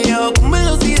sola y llevo con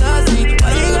velocidad. Sí,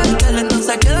 para llegar a tele,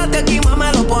 entonces quédate aquí,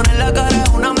 mamá. Lo pone en la cara, es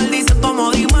una maldición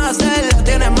como Dimas. La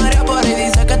tiene María por ahí,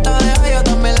 dice que está de yo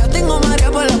también la tengo María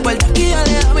por la puerta. Aquí ya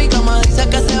le da mi cama, dice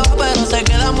que se va, pero se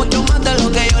queda mucho más de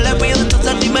lo que yo le pido.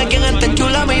 Entonces dime quién es este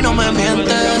chula, a mí no me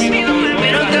mientes.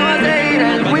 Pero te va a reír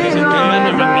el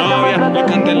Le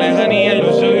canté lejanía y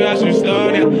lo subió a su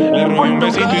historia. Le robé un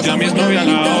besito y ya mi novia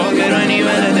la odia. Pero hay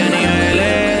niveles de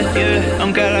niveles, yeah.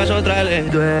 Aunque a las otras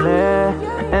les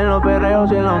duele. En los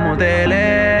perreos y en los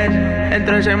moteles,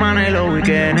 entre semana y los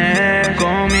weekends,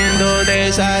 comiéndote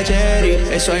esa cherry.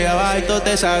 Eso allá abajo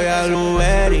te sabe a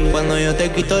blueberry. Cuando yo te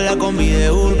quito la combi de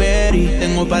Burberry,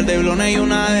 tengo un par de blones y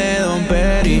una de Don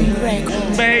Perry.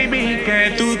 Baby,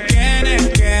 que tú tienes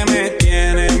que me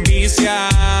tienes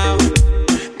viciado.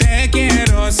 Te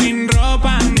quiero sin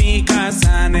ropa en mi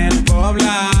casa en el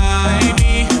poblado.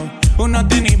 Baby, unos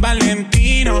tenis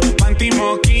Valentino, panty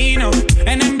moquino.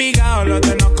 En Envigado los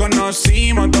dos nos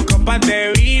conocimos. 2 copas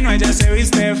de vino, ella se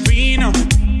viste fino.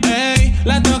 Ey,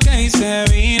 la toqué y se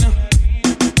vino.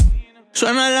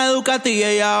 Suena la Ducati y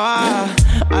ella baja.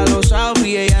 A los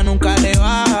Audi ella nunca le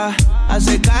baja.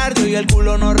 Hace cardio y el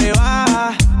culo no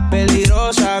rebaja.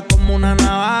 Peligrosa como una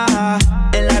navaja.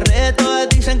 En las redes todas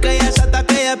dicen que ella se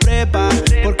ataca y ella prepa.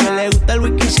 Porque le gusta el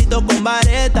whiskycito con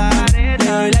vareta.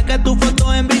 Le que tu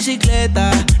foto en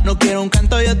bicicleta. No quiero un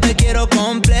canto, yo te quiero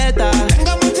completa.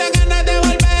 Tengo muchas ganas de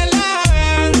volverla a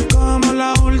ver, como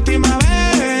la última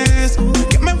vez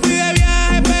que me fui de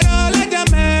viaje pero la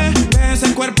llamé. De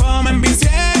ese cuerpo me envicié,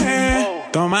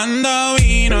 tomando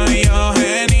vino y yo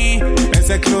gení. Es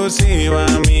exclusiva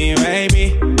mi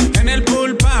baby. En el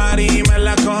pool party me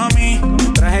la comí.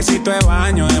 Trajecito de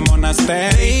baño de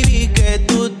monasterio. Baby, que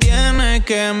tú tienes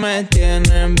que me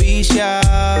tienen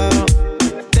viciado.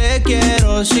 Te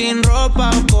quiero sin ropa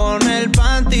o con el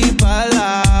panty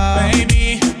palao.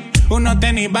 Baby, unos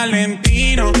tenis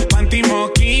Valentino, panty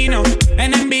moquino.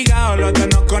 En Envigado los dos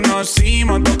nos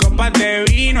conocimos. 2 copas de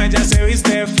vino, ella se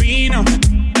viste fino.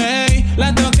 Ey,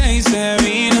 la toqué y se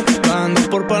vino. Ando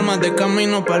por Palmas de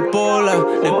camino pa'l Pola.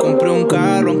 Le compré un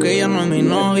carro aunque ella no es mi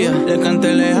novia. Le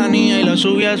canté lejanía y la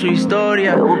subí a su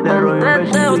historia. Le robé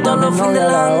un Te gustan los fines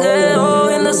del jangueo,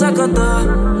 bien desacatada.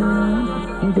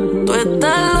 Tú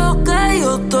estás loca y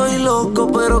yo estoy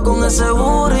loco, pero con ese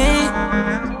booty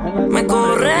me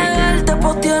corre el te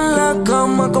posteé en la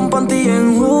cama con panty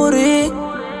en jury.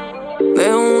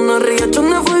 De una riachón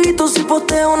de fueguito si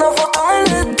posteo una foto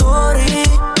en el story.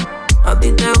 A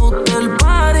ti te gusta el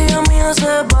party, a mí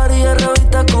ese party es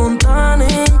revista con tanning.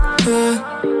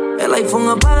 El iPhone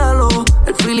apágalo,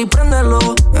 el Philly préndelo,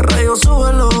 el radio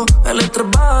súbelo, el estrés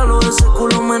bájalo, ese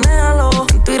culo menéalo,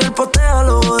 en Twitter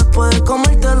postéalo, después de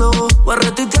comértelo, voy a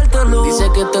retuiteártelo. Dice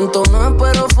que te entonó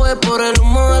pero fue por el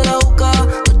humo de la boca.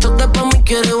 Te pa' mí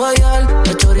quiere bailar,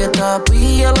 la choria está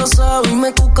pilla, lo sabe y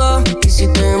me cuca. Y si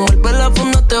te envuelve la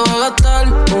funda te va a gastar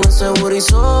con ese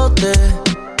burizote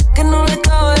que no le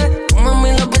cabe. Tu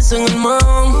mami la besa en el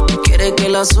man, quiere que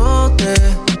la azote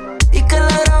y que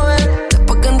la grabe.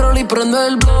 Después que enrolle y prendo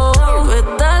el blog. Tú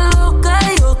estás loca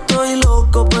y yo estoy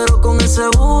loco, pero con ese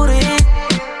booty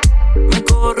me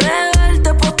corre el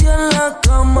te posteé en la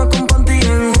cama con panty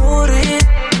en jury.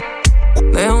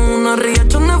 De una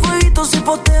riachón de fueguito si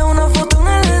posteo una foto en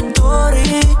el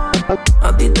story.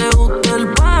 A ti te gusta el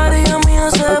party, a mí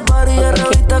ese party es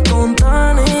revista con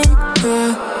tanning.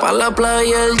 Pa' la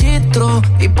playa el gistro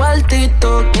y pa' el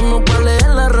TikTok. Uno pa' leer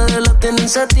las redes las tienen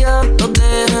seteadas. Los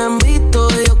dejen visto,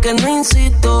 ellos que no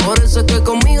insisto. Por eso es que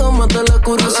conmigo mata la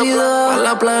curiosidad. A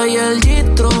la playa el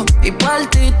gistro y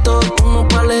partito. Uno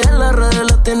pa' leer las redes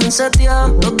las tienen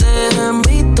seteadas. No te dejen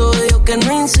visto, yo que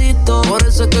no insisto. Por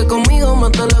eso es que conmigo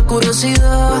mata la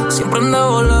curiosidad. Siempre anda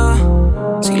bola.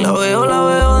 Si la veo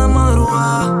de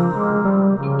madrugada.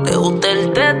 Le gusta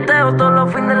el teteo, todos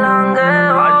los fines de la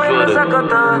jangueo. Y me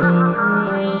sacata.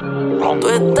 Tú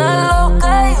estás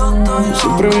loca y yo estoy.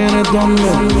 Siempre vienes dando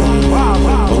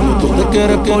cuando tú te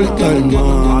quieres portar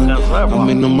mal. A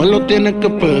mí no me lo tienes que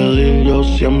pedir, yo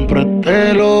siempre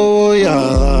te lo voy a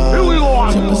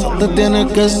dar. Si empezaste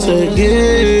tienes que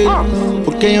seguir,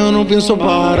 porque yo no pienso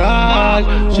parar.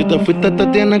 Si te fuiste te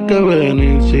tienes que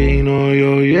venir, si no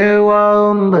yo llego a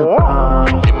donde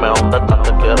estás. Dime dónde estás,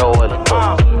 te quiero ver.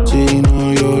 Si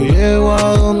no yo llego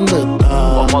a donde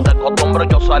estás. Como de costumbre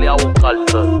yo salí a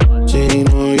buscarte. Si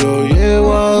no yo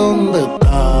llego a donde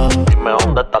estás. Dime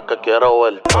dónde estás que quiero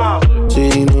verte.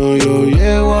 Si no yo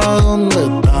llego a donde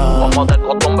estás. Como de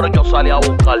costumbre yo salí a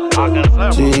buscarte.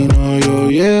 Si no yo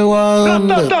llego a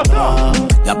donde estás.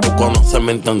 Ya tú conoces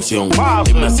mi intención.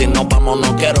 Dime si nos vamos,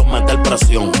 no quiero meter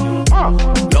presión.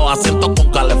 Los asientos con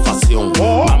calefacción.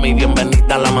 Mami,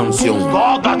 bienvenida a la mansión.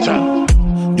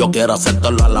 Yo quiero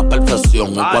hacértelo a la perfección.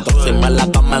 En 4 firmes en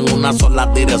la cama en una sola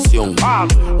dirección.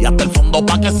 Y hasta el fondo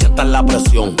pa' que sientas la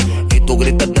presión. Y tú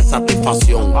grites de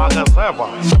satisfacción.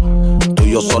 Tú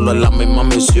y yo solo en la misma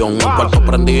misión. El cuarto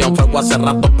prendido en fuego, hace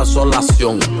rato empezó la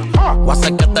acción. Voy a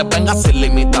hacer que te vengas sin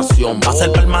limitación. Va a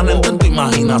ser permanente en tu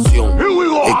imaginación.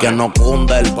 Y que no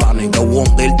cunde el pánico,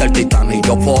 hundirte el Titanic.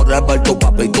 Yo forever tu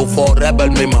papi, tú forever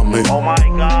mi mami.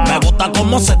 Me gusta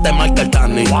cómo se te marca el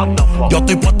Titanic. Yo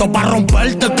estoy puesto para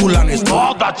romperte tu lanis.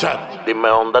 Dime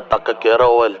dónde estás que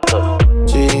quiero verte.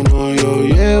 Si no yo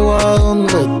llego a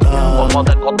donde estás. Como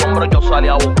de costumbre yo salí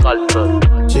a buscarte.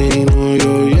 Si no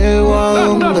yo llego a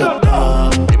donde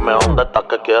estás. Dime dónde estás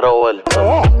que quiero verte.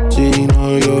 Si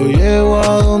no yo llego a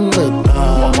donde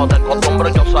estás. Como de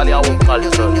costumbre yo salí a buscarte.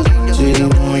 Si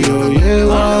no yo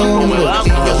llego a donde estás.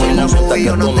 Yo soy la fiesta que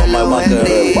tú no me vas a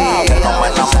querer. Que no me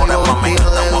enamores, mami, que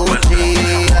te voy a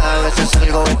perder. A veces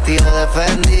salgo vestido de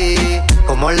Fendi.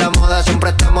 Como en la moda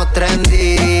siempre estamos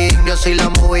trendy. Yo soy la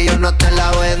movie, yo no te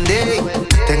la vendí.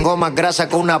 Tengo más grasa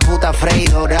que una puta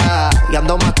freidora. Y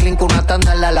ando más clean que una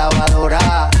tanda en la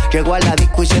lavadora. Llego a la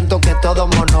disco y siento que todo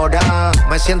monora.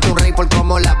 Me siento un rey por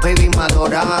como las baby me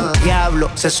adoran. Diablo,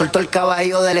 se soltó el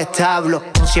caballo del establo.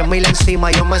 Con 100,000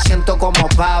 encima yo me siento como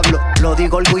Pablo. Lo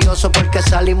digo orgulloso porque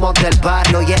salimos del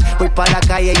barrio. Yeah, voy pa' la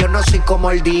calle, yo no soy como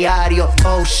el diario.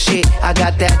 Oh shit, I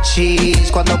got that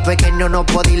cheese. Cuando pequeño no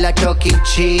podía ir a Chuck E.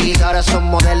 Cheese. Ahora son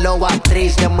modelo o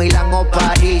actriz de Milán o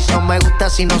París. No me gusta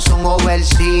si no son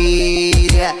overseas.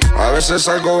 Yeah. A veces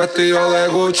salgo vestido de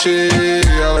Gucci,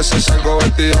 a veces salgo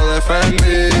vestido de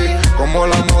Fendi. Como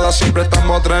la moda siempre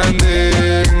estamos trendy.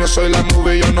 Yo soy la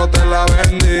movie, yo no te la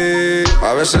vendí.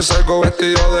 A veces salgo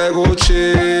vestido de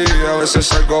Gucci, a veces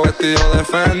salgo vestido de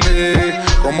Fendi.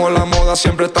 Como la moda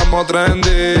siempre estamos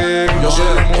trendy. Yo soy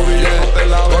la movie, yo no te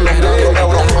la vendí.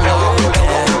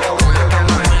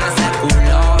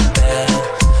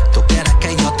 Tú quieres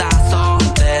que yo te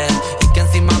azote y que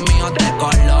encima mío te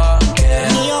coloque.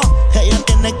 Mío, ella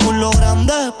tiene culo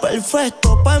grande,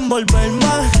 perfecto pa' envolverme.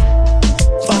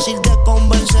 Fácil de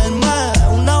convencerme.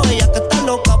 Una bella que está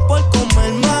loca por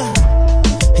comerme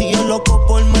y yo loco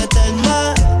por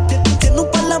meterme. Tiene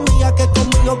un par de amigas que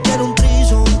conmigo quiere un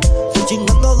trizo. Estoy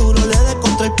chingando duro, le de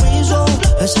contra el piso.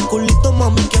 Ese culito,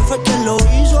 mami, ¿quién fue quien lo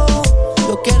hizo?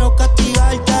 Yo quiero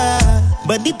castigarte.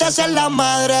 Bendita sea la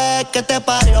madre que te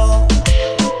parió.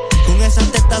 Con esa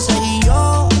teta seguí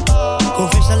yo.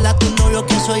 Confiésale a tu novio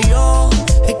que soy yo.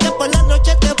 Es que por la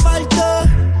noche te parte.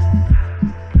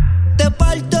 Te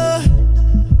parte.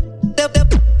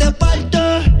 Te parte.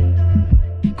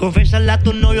 Confiésale a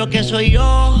tu novio que soy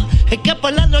yo. Es que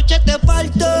por la noche te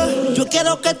parte. Yo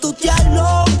quiero que tú te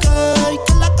aloques y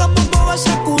que en la cama mueva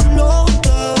ese culote.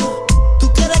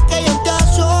 Tú quieres que yo te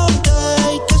azote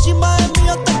y que encima de mí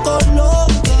yo te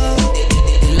coloque.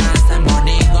 Dile a ese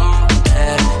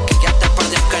monigote que ya te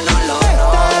perdió que no lo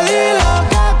Te di lo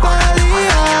que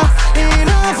pedía y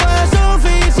no fue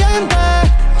suficiente.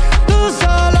 Tú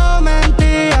solo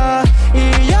mentías y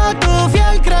yo tu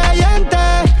fiel creyente.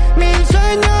 Mil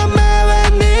sueños me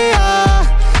vendía,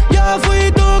 yo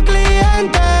fui tu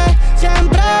cliente.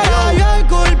 Siempre era yo el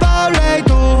culpable y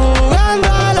tú jugando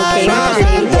a la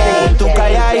inocente. Tú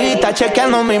calladita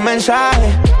chequeando mis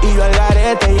mensajes y yo al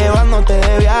garete llevándote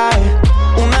de viaje.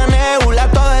 Una nebula,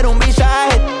 todo era un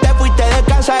visaje. Te fuiste de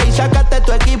casa y sacaste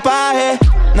tu equipaje.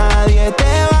 Nadie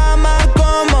te va a amar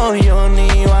como yo,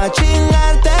 ni va a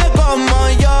chingarte como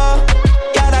yo.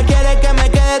 Y ahora quieres que me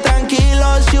quede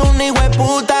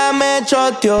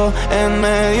picoteó en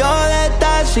medio de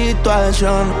esta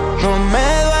situación. No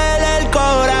me duele el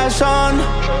corazón,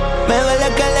 me duele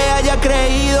que le haya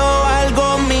creído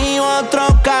algo mío.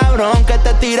 Otro cabrón que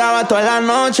te tiraba toda la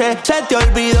noche. Se te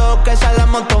olvidó que esa la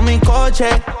montó mi coche.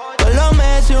 Todos los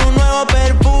meses un nuevo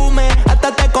perfume,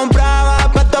 hasta te compraba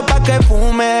pasto pa' que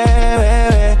fume,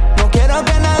 bebé. No quiero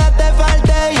que nada te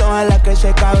falte y ojalá que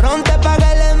ese cabrón te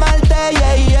pague el esmalte,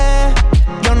 yeah, yeah.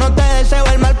 Yo no te deseo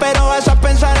el mal, pero vas a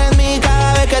pensar en mí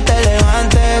cada vez que te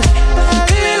levantes.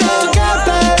 Di lo que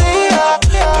te diga,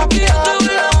 porque yo te doy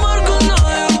el amor con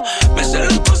odio. Me sé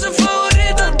las poses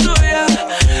favoritas tuyas,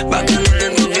 bacanita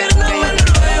en tu pierna me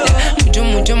enrollo.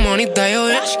 Mucho monita yo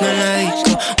en la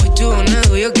disco. Hoy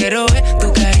chubonado yo quiero ver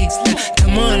tu carita.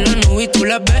 Estamos en la nube y tú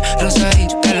la ves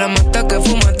rosadita. La mata que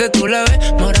fumaste tú la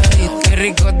ves moradita. Qué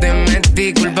rico te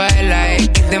metí, culpa de la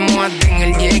X. Te mojaste en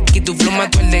el jet, tu pluma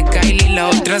tú el de Kylie. La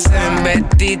otra se ven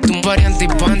vestir, tú un variante y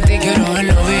panty. Quiero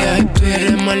verlo VIP,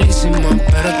 eres malísima,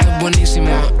 pero estás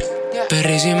buenísima,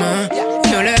 perrísima.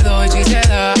 Yo le doy si se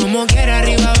da, como quiera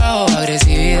arriba abajo,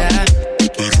 agresividad.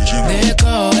 D-C-O-L-A-L-O,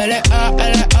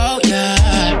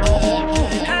 yeah.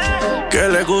 Que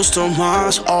le gustó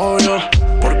más, obvio,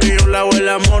 porque yo le hago el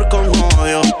amor con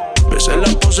odio. Besé la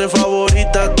pose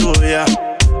favorita tuya,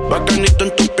 bacanito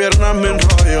en tus piernas me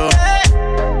enrollo.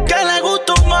 Que le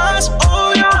gustó más,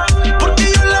 obvio,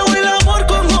 porque yo le hago el amor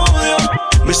con odio.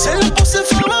 Besé la pose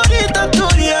favorita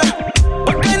tuya,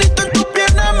 bacanito en tus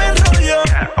piernas me enrollo.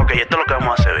 Ok, esto es lo que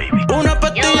vamos a hacer, baby. Una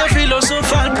pastilla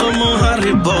filosofal como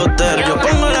Harry Potter. Yo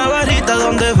pongo la varita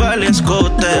donde va el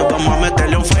escote. Vamos a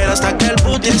meterle un fuera hasta que el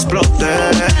booty explote.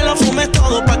 Me lo fumes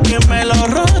todo pa' que me lo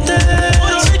rote.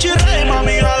 Puro switch y rey,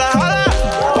 mami, jala, jala.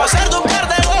 Pa' hacer tu par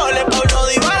de goles, Pablo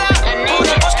Dybala.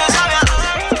 Una voz que sabe a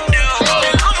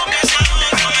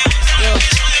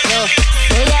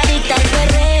Soy adicta al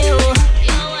perreo,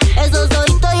 esos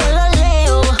ojitos yo los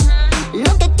leo.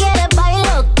 Lo que quiere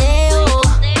bailoteo,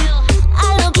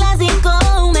 a lo clásico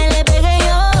me le pegué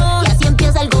yo. Y así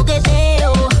empieza el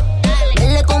coqueteo, me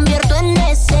le convierto en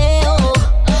deseo.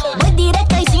 Voy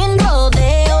directa y sin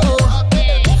rodeo,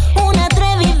 un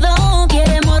atrevido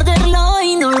quiere morderlo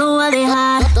y no lo va a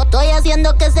dejar. Estoy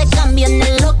haciendo que se cambien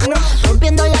el look,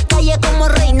 rompiendo la calle como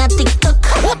reina TikTok.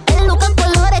 El look en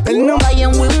colores como vaya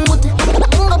en Winwood.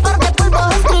 Tengo par de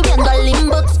polvos escribiendo al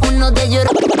inbox. Uno de ellos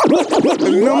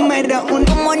el número uno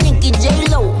como Nicky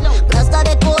J-Lo. Plasta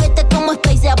de cohete como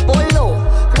Space Apollo.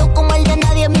 Flow como el de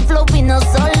nadie, mi flow vino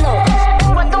solo.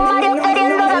 Tengo a tu Mario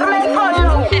queriendo darme el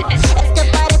follow. Es que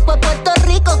parezco a Puerto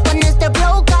Rico con este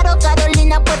flow caro.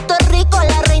 Carolina, Puerto Rico,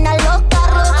 la reina de los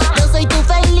carros. Yo soy tu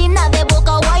felina de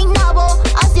Boca Guaynabo,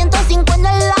 a 150 en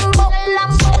el Lambo.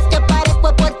 Es que parezco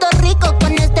a Puerto Rico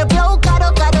con este flow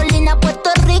caro. Carolina, Puerto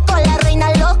Rico, la reina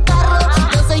de los carros.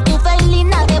 Yo soy tu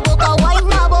felina de Boca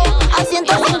Guaynabo, a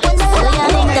 150 en el Lambo. Soy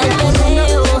adicta al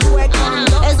perreo,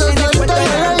 esos ojitos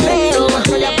yo los leo.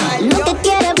 Lo que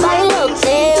quiere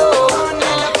bailoteo,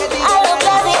 a lo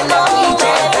clásico.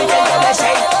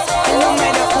 El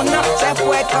número uno se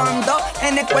fue con dos.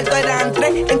 En el cuarto eran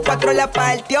tres, en cuatro la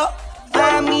partió.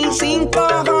 A mí 5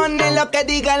 cojones lo que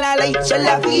diga la ley. Son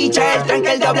la ficha, el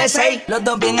tranque, el doble 6. Los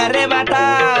dos bien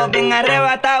arrebatados, bien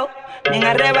arrebatados. Bien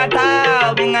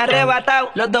arrebatados, bien arrebatados.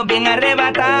 Los dos bien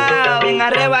arrebatados, bien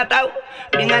arrebatados.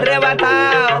 Bien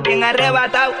arrebatados, bien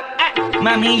arrebatados.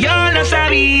 Mami, yo lo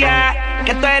sabía,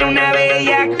 que tú eres una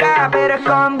bellaca, pero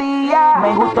escondía.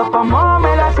 Me gustó como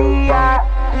me lo hacía,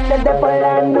 desde por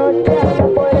la noche hasta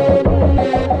por el día.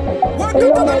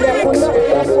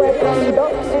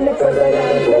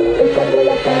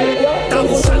 Está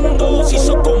usando si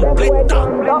sos completa.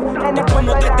 Te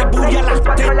como desde Bully a las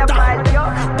tetas.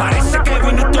 Parece que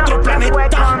viniste a otro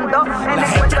planeta.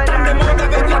 Las hechas están de moda,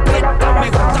 baby, aprieta. Me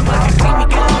gusta más el creamy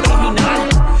que el original.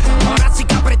 Ahora sí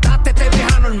que apretaste, te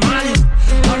deja normal.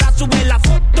 Ahora sube la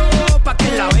foto pa'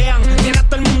 que la vean. Tiene a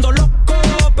todo el mundo loco,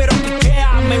 pero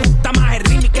piquea. Me gusta más el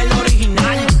remix que el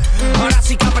original. Ahora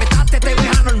sí que apretaste, te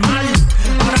deja normal.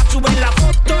 Ahora sube la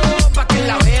foto pa' que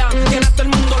la vean. Tiene a todo el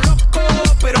mundo loco,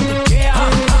 pero piquea.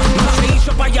 No se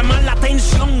hizo pa' llamar la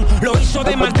atención. Lo hizo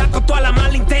de maldad con toda la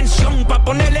mala intención. Pa'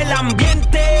 ponerle el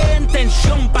ambiente en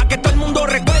tensión. Pa'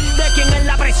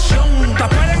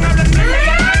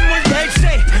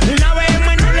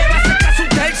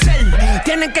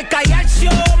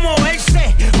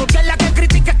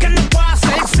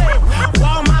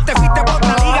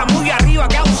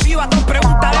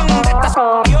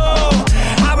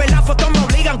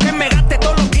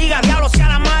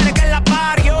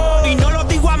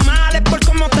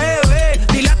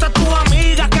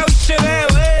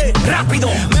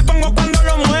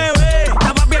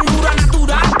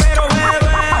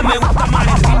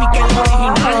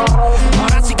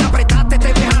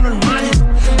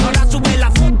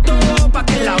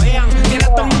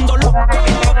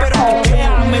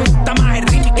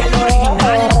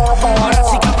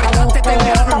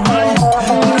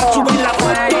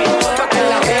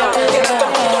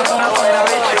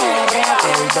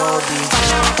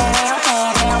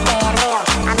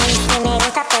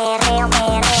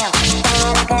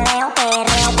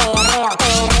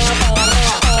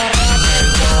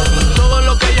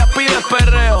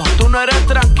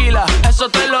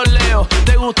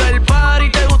 gusta el party,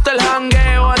 te gusta el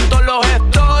jangueo. En todos los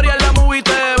stories, en la movie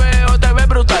te veo. Te ves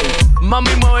brutal,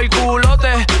 mami mueve el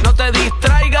culote. No te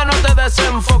distraiga, no te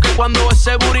desenfoque. Cuando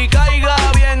ese booty caiga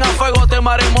bien a fuego, te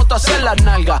maremotas en las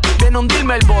nalgas. Viene a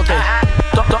hundirme el bote.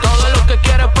 Todo lo que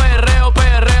quieres perreo,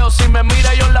 perreo. Si me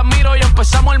mira yo la miro y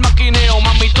empezamos el maquineo.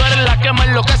 Mami, tú eres la que me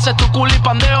enloquece, tu culo y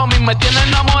pandeo. A mí me tiene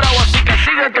enamorado, así que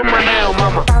sigue tu meneo,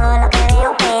 mamá. Todo lo que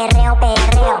veo, perreo,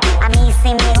 perreo. A mí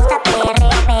sí me gusta perreo,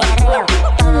 perreo.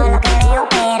 Todo lo que veo,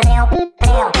 perreo,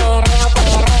 perreo, perreo,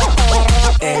 perreo,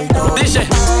 perreo. Dice,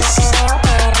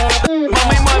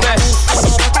 mami mueve.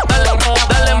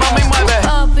 Dale, mami mueve.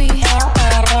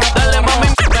 Dale, mami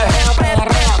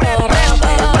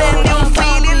Prende un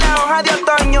fil y la hoja de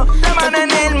otoño. La mano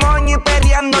en el moño y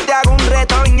perreando te hago un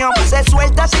retoño. Se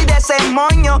suelta así de ese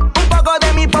moño. Un poco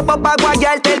de mi popo pa'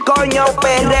 guayarte el coño.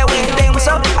 Perreo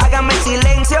intenso, hágame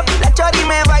silencio. La chori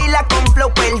me baila con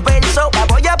flow perverso. La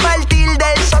voy a partir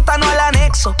del sótano al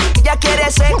anexo. Ella quiere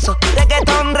sexo,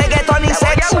 reggaetón, reggaetón y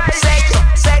sexo. Sexo,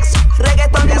 sexo,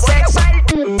 reggaetón y sexo.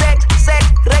 Sexo,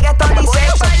 reggaetón y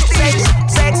sexo. Sexo,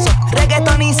 sexo,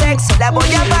 reggaetón y sexo. La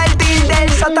voy a partir del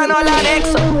sótano al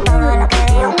anexo. Todo lo que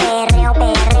veo, perreo,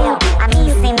 perreo. A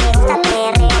mí sí me gusta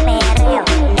perreo, perreo.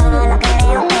 Todo lo que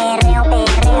veo, perreo,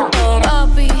 perreo, perreo.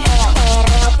 Papi,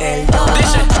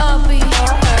 papi,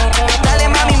 dale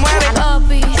mami mueve.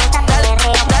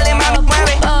 Dale mami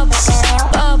mueve.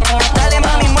 Dale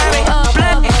mami mueve.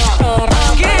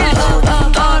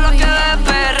 todo lo que ves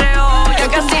perreo. Ya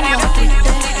casi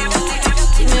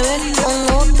si me ves con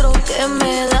otro que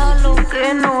me da lo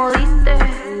que no diste.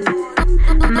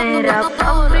 Mira,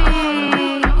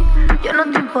 papi, yo no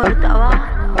te importaba.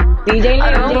 DJ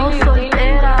León,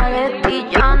 soltera de ti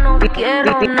ya no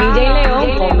quiero nada. DJ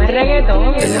León, come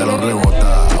reggaetón. Ella lo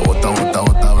rebota,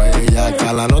 bota, bella.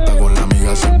 Acá la nota con la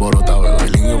amiga se alborota. Bebe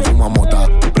el niño fuma mota.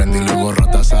 Prende y luego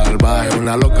rata salvaje.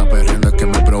 Una loca perdiendo es que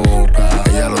me provoca.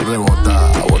 Ella lo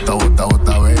rebota,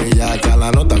 bota, bella. Acá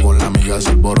la nota con la amiga se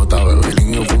alborota. Bebe el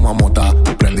niño fuma mota.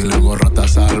 Prende y luego rata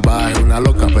salvaje. Una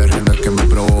loca perdiendo es que me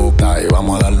provoca. Y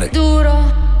vamos a darle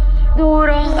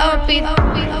Duro, papi,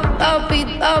 papi,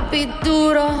 papi,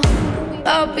 duro,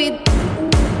 papi.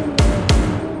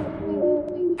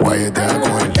 guayetea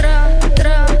con él. Tra.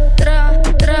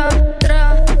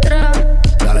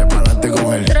 Dale pa'lante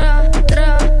con él. Tra.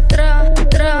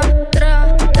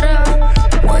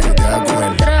 Guayetea con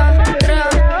él.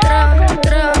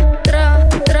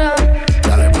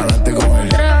 Dale pa'lante con él.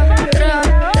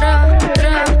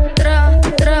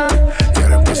 Y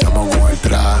ahora empezamos con el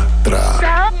tra.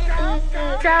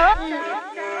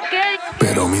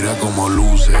 Pero mira cómo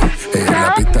luce. En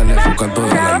la pista le enfocan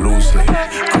todas las luces.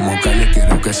 Como Cali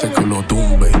quiero que ese culo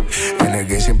tumbe. En el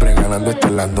que siempre ganando está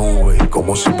en las nubes.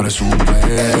 Como siempre sube.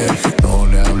 No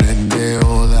le hablen de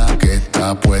Oda que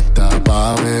está puesta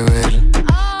pa' beber.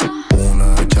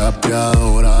 Una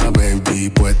chapeadora, baby,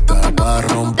 puesta pa'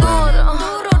 romper.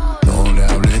 No le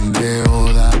hablen de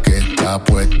Oda que está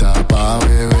puesta pa'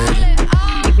 beber.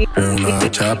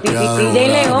 Una chapeadora, DJ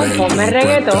León, come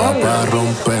reggaetón. pa'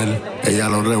 romper. Ella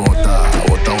lo rebota,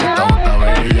 bota,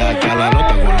 bella. Acá la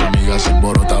nota con la amiga se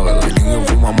alborota. Bebe el niño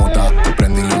fuma mota.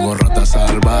 Prende y luego rata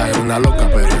salvaje. Una loca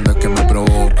perdiendo es que me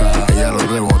provoca. Ella lo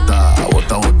rebota,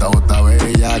 bota,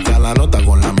 bella. Acá la nota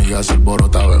con la amiga se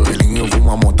alborota. Bebe el niño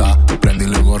fuma mota. Prende y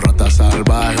luego rata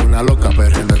salvaje. Una loca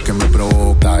perdiendo es que me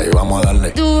provoca. Y vamos a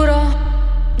darle Duro,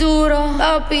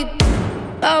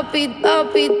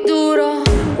 papi, duro,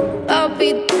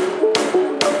 papi.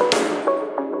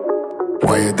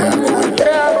 guayetea con él.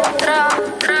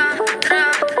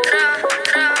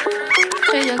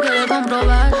 Ella quiere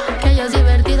comprobar que ella es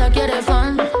divertida, quiere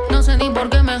fun. No sé ni por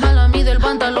qué me jala a mí del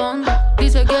pantalón.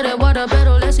 Dice quiere water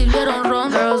pero le sirvieron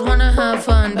ron. Girls wanna have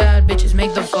fun, bad bitches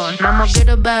make the fun. I'ma get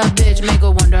a bad bitch, make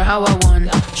her wonder how I won.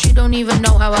 She don't even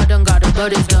know how I done got it,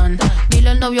 but it's done. Dile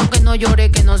al novio que no llore,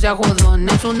 que no sea jodón.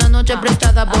 Es una noche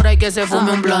prestada por ahí que se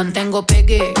fume un blunt. Tengo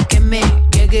pegue, que me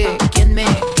llegue. ¿Quién me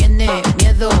tiene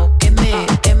miedo? Que me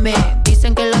teme.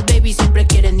 Dicen que las babies siempre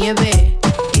quieren nieve.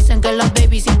 Dicen que las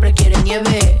babies siempre quieren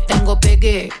nieve. Tengo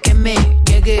pegue, que me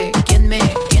llegue. ¿Quién me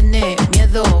tiene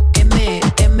miedo? Que me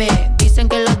teme. Dicen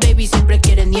que las babies siempre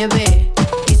quieren nieve.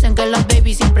 Dicen que las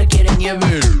babies siempre quieren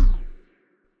nieve.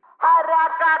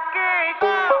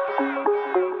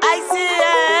 Ay, sí,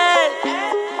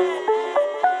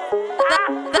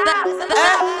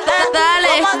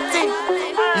 Dale.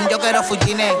 Yo quiero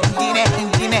fujine, gine.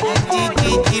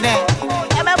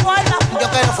 Que me vuelva. Yo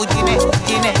quiero fujine,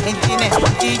 gine.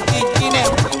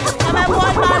 Que me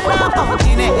vuelva loco.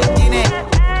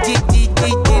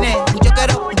 Gine.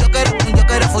 Yo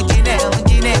quiero fujine,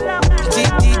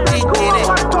 gine.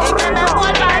 Que me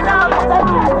vuelva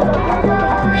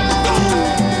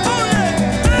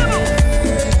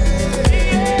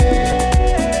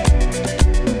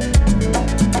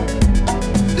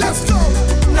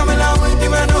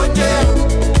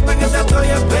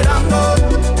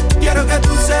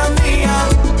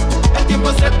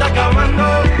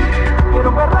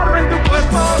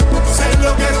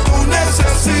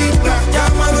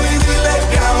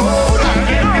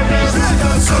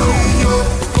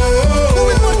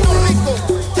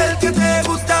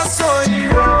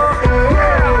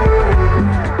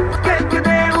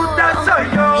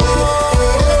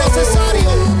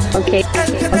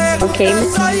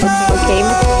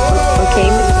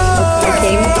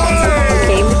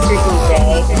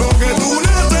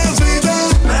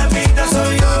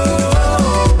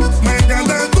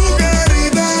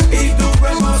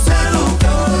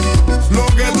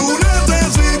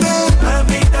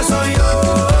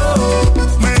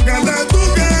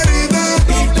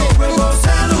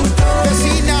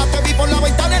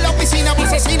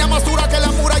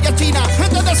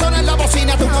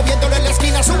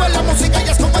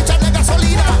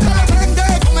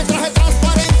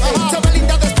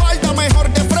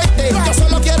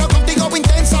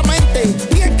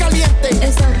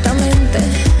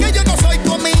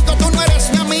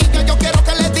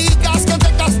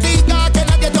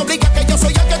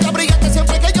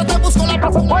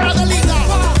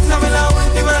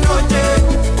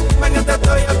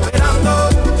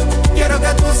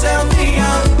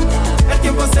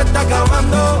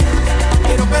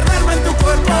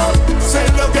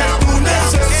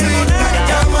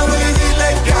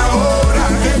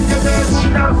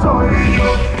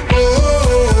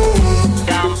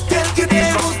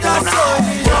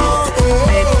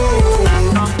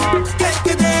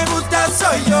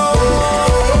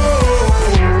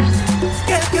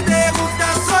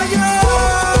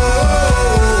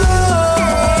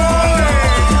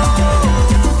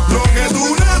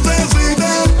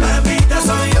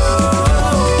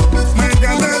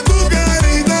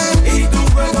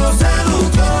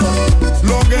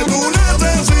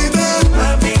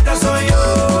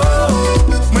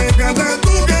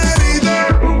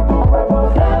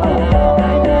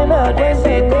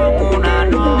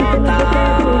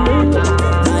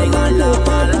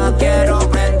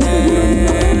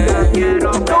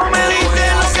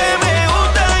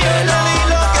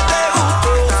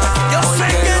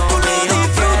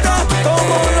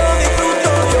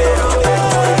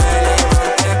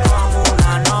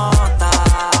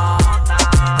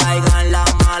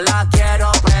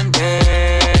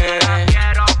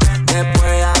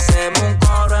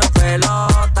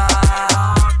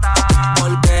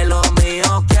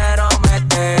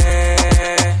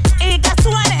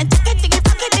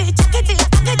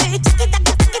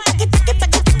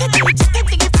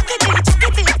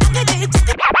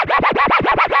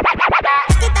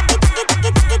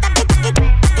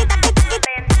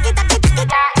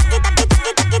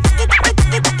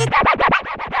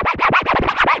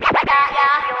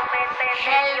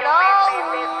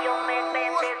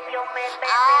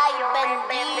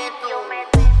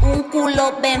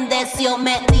bendeció,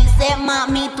 me dice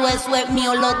mami, tú eso es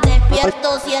mío. Lo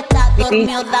despierto si está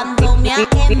dormido, dándome a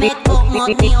M como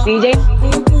mío.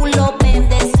 Un culo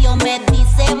bendeció, me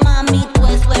dice mami, tú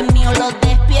eso es mío. Lo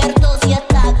despierto si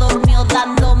está dormido,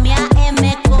 dándome a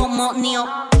M como mío.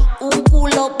 Un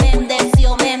culo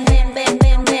bendeció,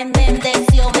 bendeció,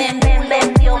 bendeció, bendeció,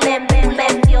 bendeció,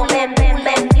 bendeció, bendeció,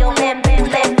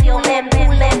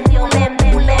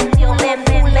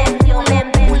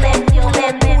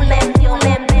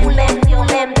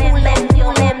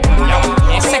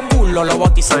 ese culo lo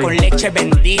bautizo con leche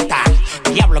bendita.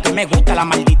 Diablo que me gusta la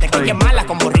maldita, que es mala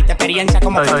con burrita, experiencia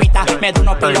como pepita. Me da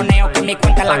unos piloneos que mi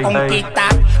cuenta la conquista.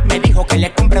 Me dijo que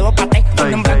le compré 2 patés, uno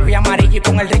en blanco y amarillo y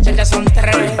con el Richard ya son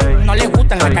 3. No le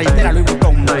gustan la cartera Louis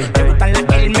Vuitton, le gustan las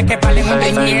Hermes que valen un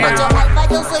dinero. Macho alfa,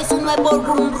 yo soy su nuevo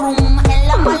rum rum. En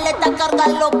la maleta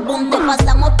cargan los boom. Te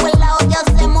pasamos por la olla,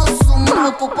 hacemos zoom.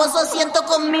 Ocupo su asiento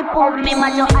con mi pum. Mi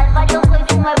macho alfa, yo soy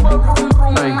su nuevo rum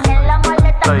rum. En la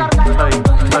maleta cargan los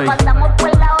boom. Te pasamos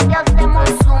por la olla, hacemos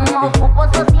zoom. Ocupo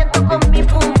su asiento con mi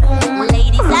pum pum.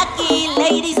 Ladies aquí,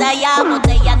 ladies allá.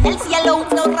 Botella en el cielo, un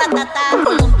flow ratata.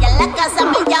 Colombia en la casa,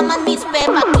 me llaman mis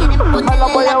pepas. Quieren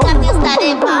ponerle la carne a esta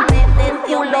arepa.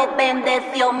 Bendeció, lo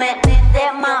bendeció, me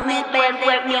dice mami, tú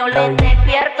eres mío. Lo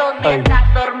despierto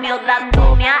mientras dormió,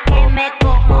 dándome a M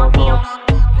como Dios.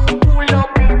 Un culo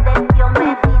bendeció,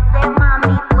 me dice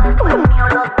mami, tú eres mío.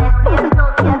 Lo despierto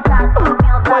mientras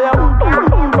dormió, dándome a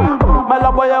M como me la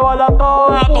voy a llevar a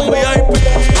todas. Un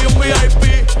VIP,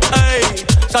 ey.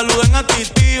 Saluden a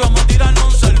Titi, vamos a tirarnos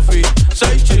un selfie.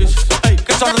 6 chis, ey.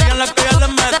 Que sonrían las que ya les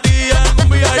metían. Un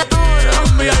VIP,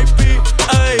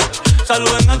 ey.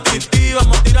 Saluden a Titi,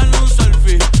 vamos a tirarnos un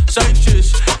selfie. 6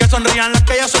 chis, que sonrían las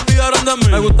que ya se olvidaron de mí.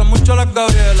 Me gustan mucho las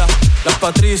Gabriela, las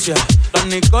Patricia, las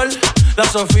Nicole, la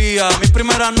Sofía. Mi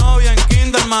primera novia en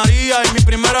Kinder María. Y mi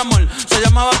primer amor se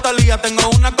llamaba Talía. Tengo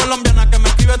una colombiana que me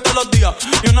escribe todos los días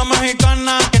y una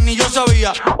mexicana que ni yo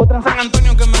sabía. Otra en San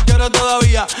Antonio que me quiere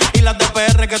todavía. Y las de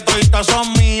PR que toditas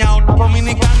son mías. Una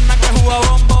dominicana que juega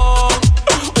bombón,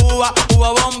 uva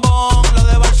bombón. La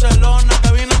de Barcelona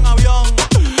que vino en avión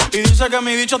y dice que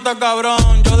mi bicho está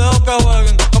cabrón. Yo dejo que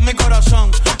jueguen con mi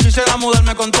corazón. Si Quisiera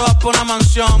mudarme con todas por una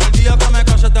mansión. El día que me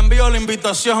case te envío la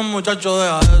invitación, muchacho,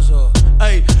 deja eso.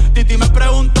 Ey, Titi me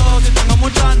preguntó si tengo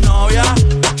muchas novias.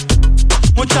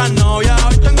 Muchas novias,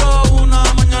 hoy tengo una,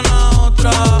 mañana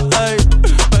otra. Ey,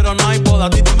 pero no hay boda.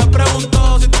 Titi me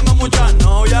preguntó si tengo muchas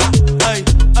novias. Ey,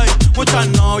 muchas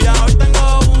novias, hoy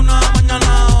tengo una,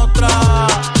 mañana otra.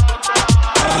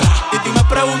 Titi me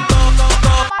preguntó.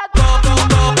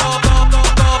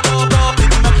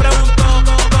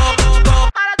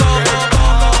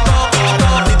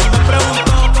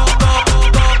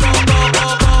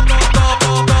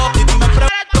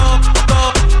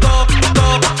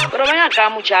 Acá,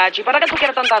 muchacho, ¿y para qué tú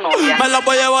quieres tanta novia? Me la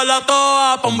voy a llevar a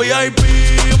todas pa' un VIP,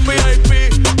 ey.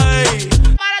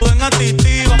 Ven a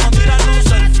Titi, vamos a tirar un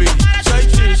selfie. 6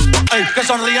 chis, ey. Que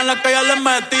sonrían las que ya les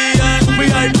metían. Un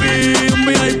VIP,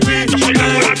 ey.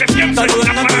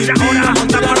 Saluden a Titi, vamos a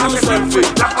tirar un selfie.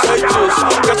 6 chis,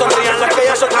 que sonrían las que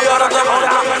ya se olvidaron de mí.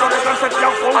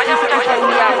 Oye, muchacho,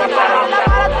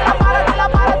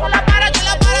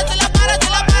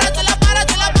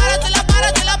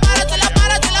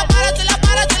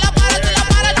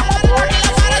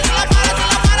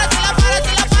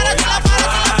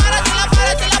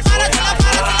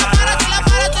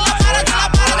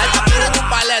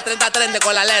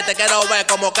 con la leche, te quiero ver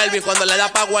como Kelvin cuando le da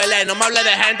pa' huele. No me hable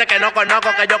de gente que no conozco,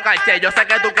 que yo caché. Yo sé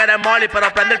que tú quieres molly,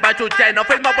 pero prende el pachuche. No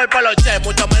firmo por poloche,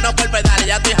 mucho menos por pedales.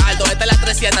 Ya estoy harto, esta es la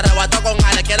 300, arrebato con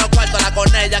Ale. Quiero cuarto, la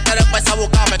con ella, quiero empezar a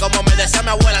buscarme. Como me decía mi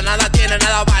abuela, nada tiene,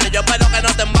 nada vale. Yo espero que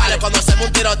no te embales cuando hacemos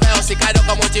un tiroteo. Si caigo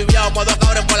como un chiviao, modo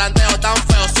cabrón volanteo. Tan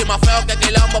feo, sí más feo que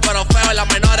quilombo, pero feo. En las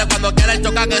menores cuando quieren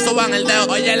chocar que suban el dedo.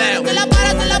 Oye, Leo. Te la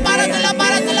para, te la para, te la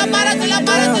para, te la para, te la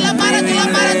para, te la para, te la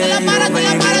para, te la para, te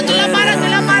la para, te la para, te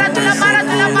la para, te la para,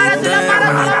 te la para, te la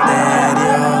para.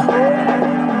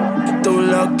 Tú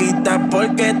lo quitas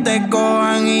porque te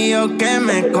cojan y yo que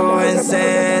me cojo en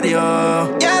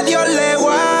serio. Y a Dios le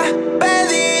voy a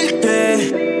pedir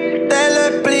que te lo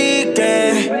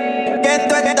explique, que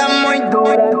tú estás muy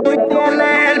dura, tú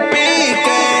tienes el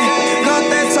pique. No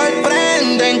te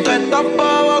sorprenden todos estos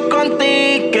bobos con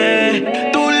tique.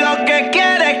 Tú lo que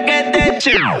quieres es que te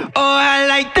eche.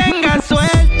 Ojalá y tengas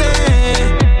suerte.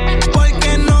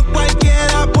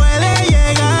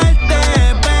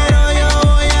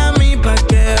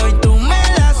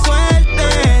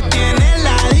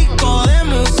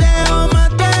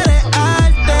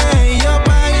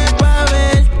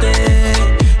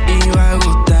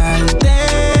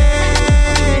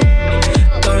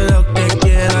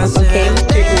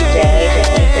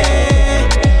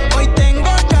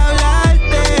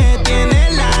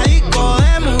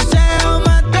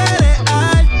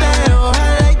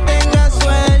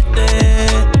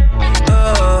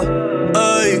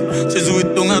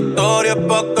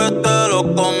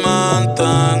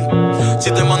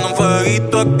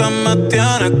 Que me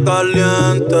tienes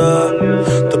caliente,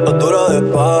 tu postura de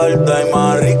espalda y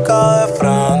más rica de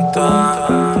frente.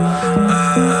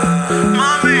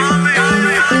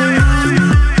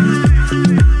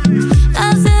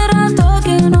 Hace rato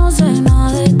que no sé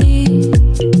nada de ti.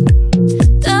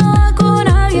 Estaba con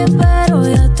alguien pero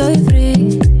ya estoy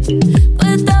free.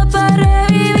 Puesta para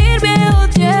revivir viejo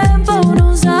tiempo.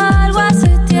 No salgo hace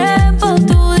tiempo.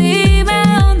 Tú dime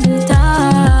dónde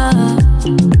estás.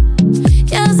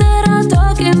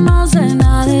 No sé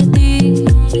nada de ti.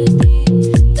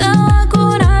 Estaba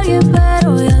con alguien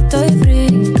pero ya estoy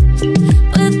free.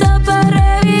 Puesta para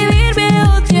revivir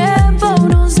viejo tiempo.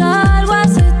 No salgo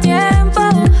hace tiempo.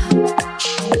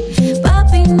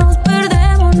 Papi, nos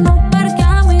perdemos, nos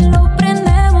parqueamos y lo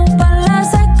prendemos. Pa' la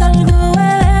seca algo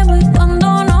bebemos. Y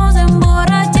cuando nos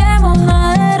emborrachemos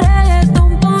a de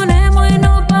reggaetón ponemos. Y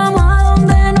nos vamos a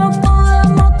donde nos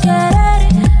podamos querer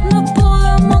y nos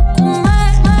podamos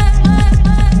comer.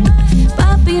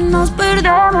 Papi, nos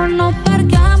perdemos, nos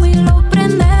parqueamos y lo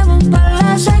prendemos. Pa'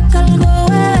 la seca algo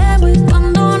bebemos. Y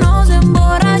cuando nos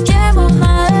emborrachemos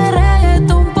a de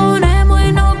reggaetón ponemos.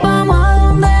 Y nos vamos a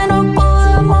donde nos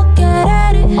podamos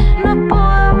querer y nos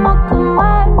podamos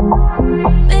comer.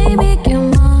 Baby, ¿qué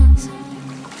más?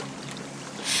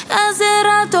 Hace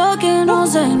rato que no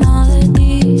sé nada de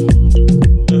ti.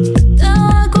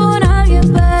 Estaba con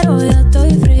alguien pero ya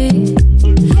estoy free.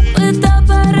 Puesta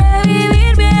para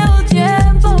revivir viejo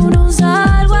tiempo. No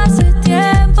salgo hace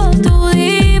tiempo. Tú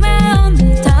dime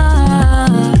dónde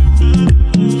estás.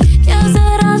 Y hace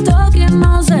rato que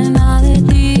no sé nada de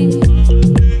ti.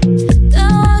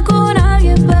 Estaba con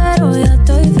alguien pero ya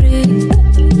estoy free.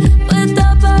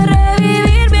 Puesta para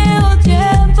revivir viejo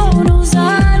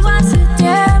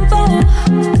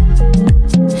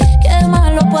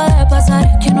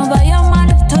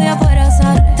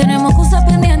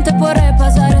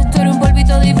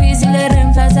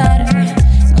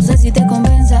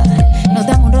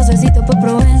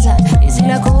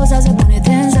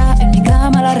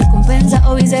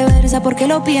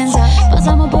lo piensa.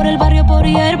 Pasamos por el barrio por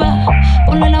hierba.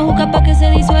 Ponle la juca pa' que se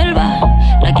disuelva.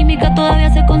 La química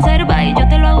todavía se conserva y yo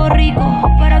te lo hago rico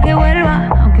para que vuelva.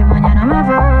 Aunque mañana me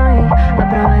voy,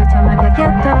 aprovechame que aquí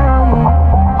estoy.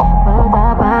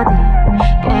 Toda pa' ti,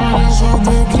 por eso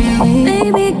te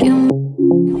escribí. Baby, que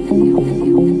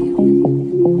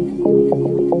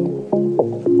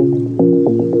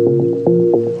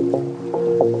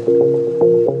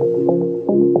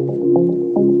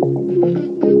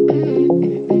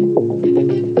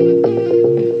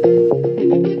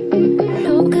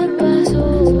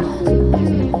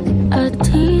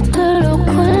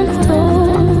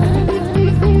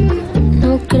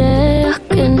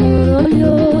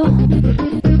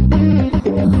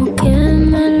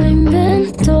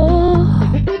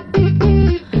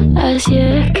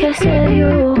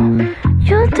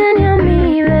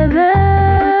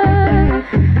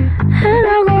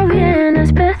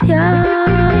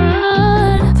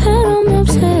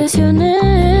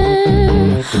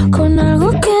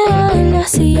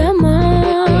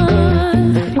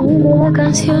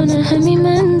en mi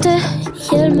mente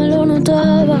y él me lo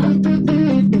notaba.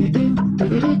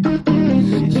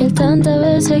 Y él tantas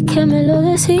veces que me lo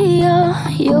decía,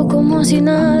 yo como si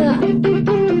nada.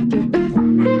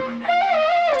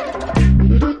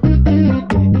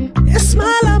 Es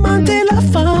mal amante la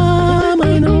fama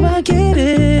y no va a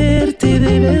quererte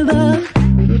de verdad.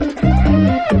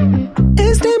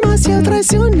 Es demasiado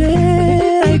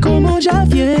traicionera y como ya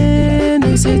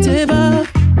viene se te va.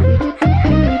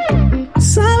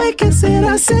 Sabe que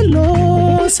será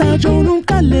celosa, yo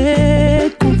nunca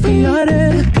le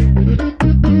confiaré.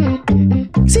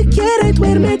 Si quiere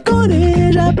duerme con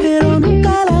ella, pero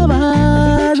nunca la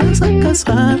vayas a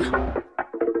casar.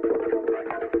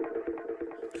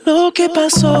 Lo que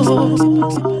pasó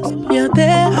me ha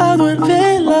dejado en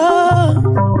vela.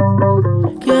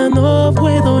 Ya no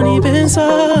puedo ni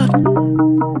pensar.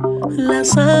 La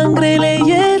sangre le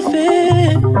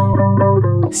hierve.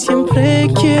 Siempre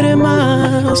quiere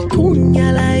más,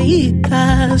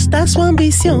 puñaladita. Está su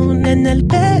ambición en el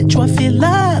pecho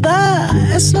afilada.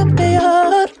 Es lo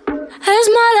peor. Es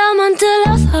mala amante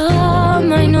la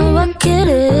fama y no va a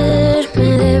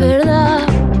quererme de verdad.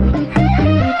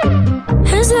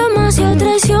 Es demasiado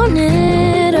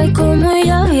traicionera y como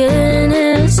ella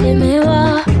viene se me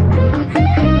va.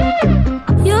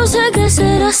 Yo sé que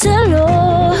será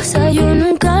celosa, yo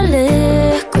nunca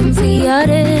le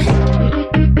confiaré.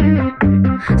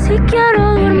 Si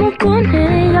quiero duermo con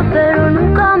ella, pero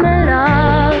nunca me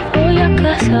la voy a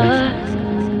casar.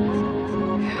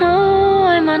 No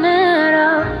hay manera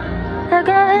de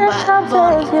que esta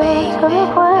obsesión se me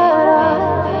fuera,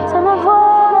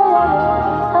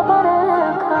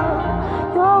 desaparezca.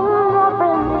 Yo aún no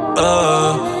aprendí.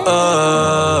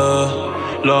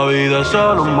 La vida es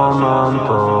solo un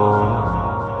momento.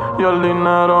 Y el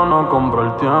dinero no compra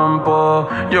el tiempo.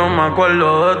 Yo me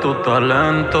acuerdo de tu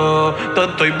talento. Te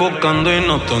estoy buscando y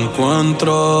no te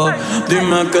encuentro.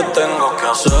 Dime qué tengo que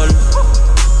hacer.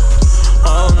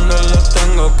 ¿A dónde le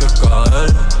tengo que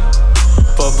caer?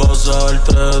 Pa' pasar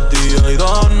 3 días y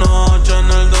 2 noches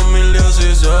en el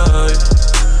 2016.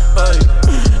 Ey,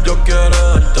 yo quiero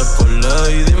darte por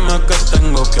ley. Dime qué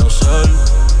tengo que hacer.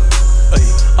 Ey,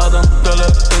 ¿a dónde le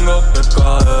tengo que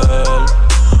caer?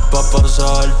 Pa'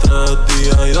 pasar 3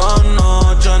 días y 2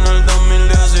 noches en el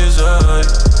 2016.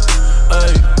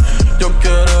 Ey, yo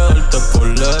quiero darte por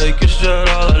ley.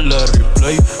 Quisiera darle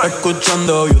replay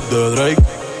escuchando views de Drake,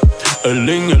 el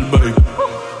Link y el Babe.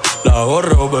 La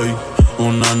gorro, babe.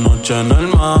 Una noche en el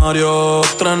Mario,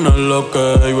 otra en el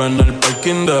Lockey, en el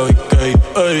parking de BK.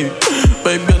 Ey,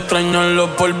 baby, extraño los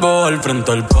polvos al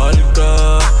frente del parque.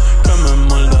 Que me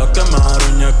muerda, que me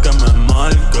arañe, que me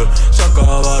marque. Se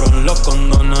acabaron los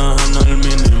condones en el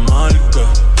minimarket.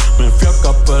 Me fui a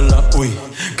capela, uy,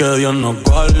 que Dios nos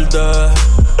guarde.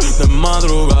 De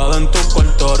madrugada en tu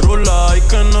cuarto rula y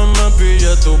que no me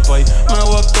pille tu pay. Me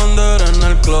voy a esconder en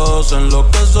el closet en lo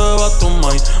que se va tu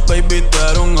mind. Baby, tú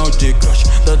eres un OG crush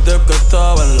desde que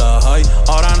estaba en la high.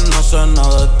 Ahora no sé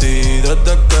nada de ti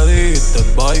desde que dijiste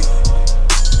bye,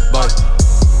 bye.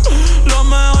 Lo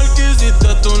mejor que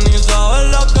hiciste tú ni sabes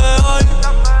lo que hay.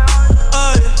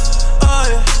 Ay,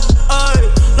 ay, ay.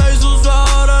 La hizo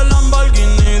ahora el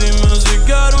Lamborghini. Dime si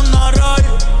quiero una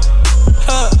ride.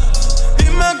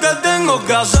 Dime qué tengo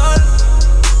que hacer.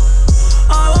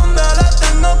 ¿A dónde le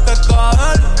tengo que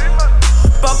caer?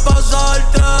 Pa' pasar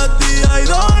 3 días y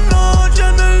 2 noches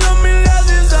en el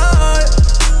 2016.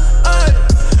 Ay,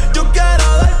 yo quiero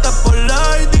darte por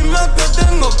ley. Dime qué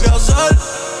tengo que hacer.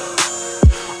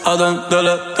 ¿A dónde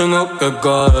le tengo que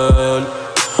caer?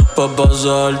 Pa'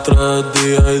 pasar 3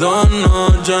 días y 2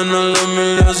 noches en el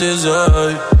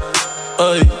 2016.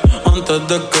 Ey, antes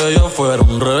de que yo fuera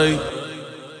un rey.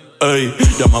 Ey,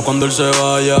 llama cuando él se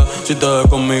vaya. Si te ve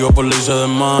conmigo por ley se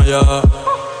desmaya.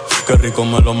 Qué rico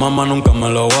me lo mama, nunca me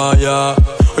lo vaya.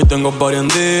 Hoy tengo party en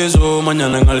Disu,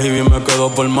 mañana en el Hibi me quedo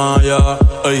por Maya.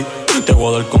 Ey, te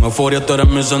voy a dar con euforia, tú eres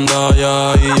mi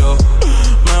Zendaya. Y yo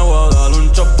me voy a dar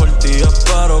un shot por ti,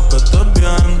 espero que estés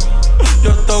bien. Yo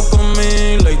he estado con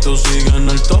Mila y tú sigues en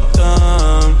el top 10.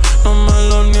 No me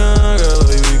lo niegues,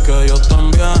 baby, que yo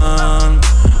también.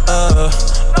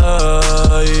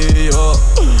 Y yo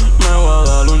me voy a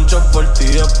dar un shot por ti,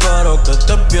 espero que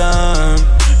estés bien.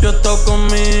 Yo he estado con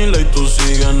Mila y tú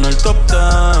sigues en el top 10.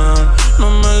 No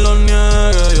me lo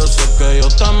niegues, yo sé que yo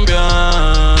también.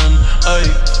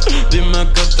 Ey, dime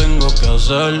qué tengo que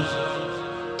hacer,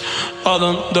 a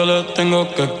dónde le tengo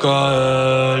que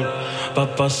caer,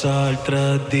 pa' pasar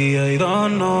 3 días y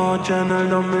 2 noches en el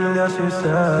 2016.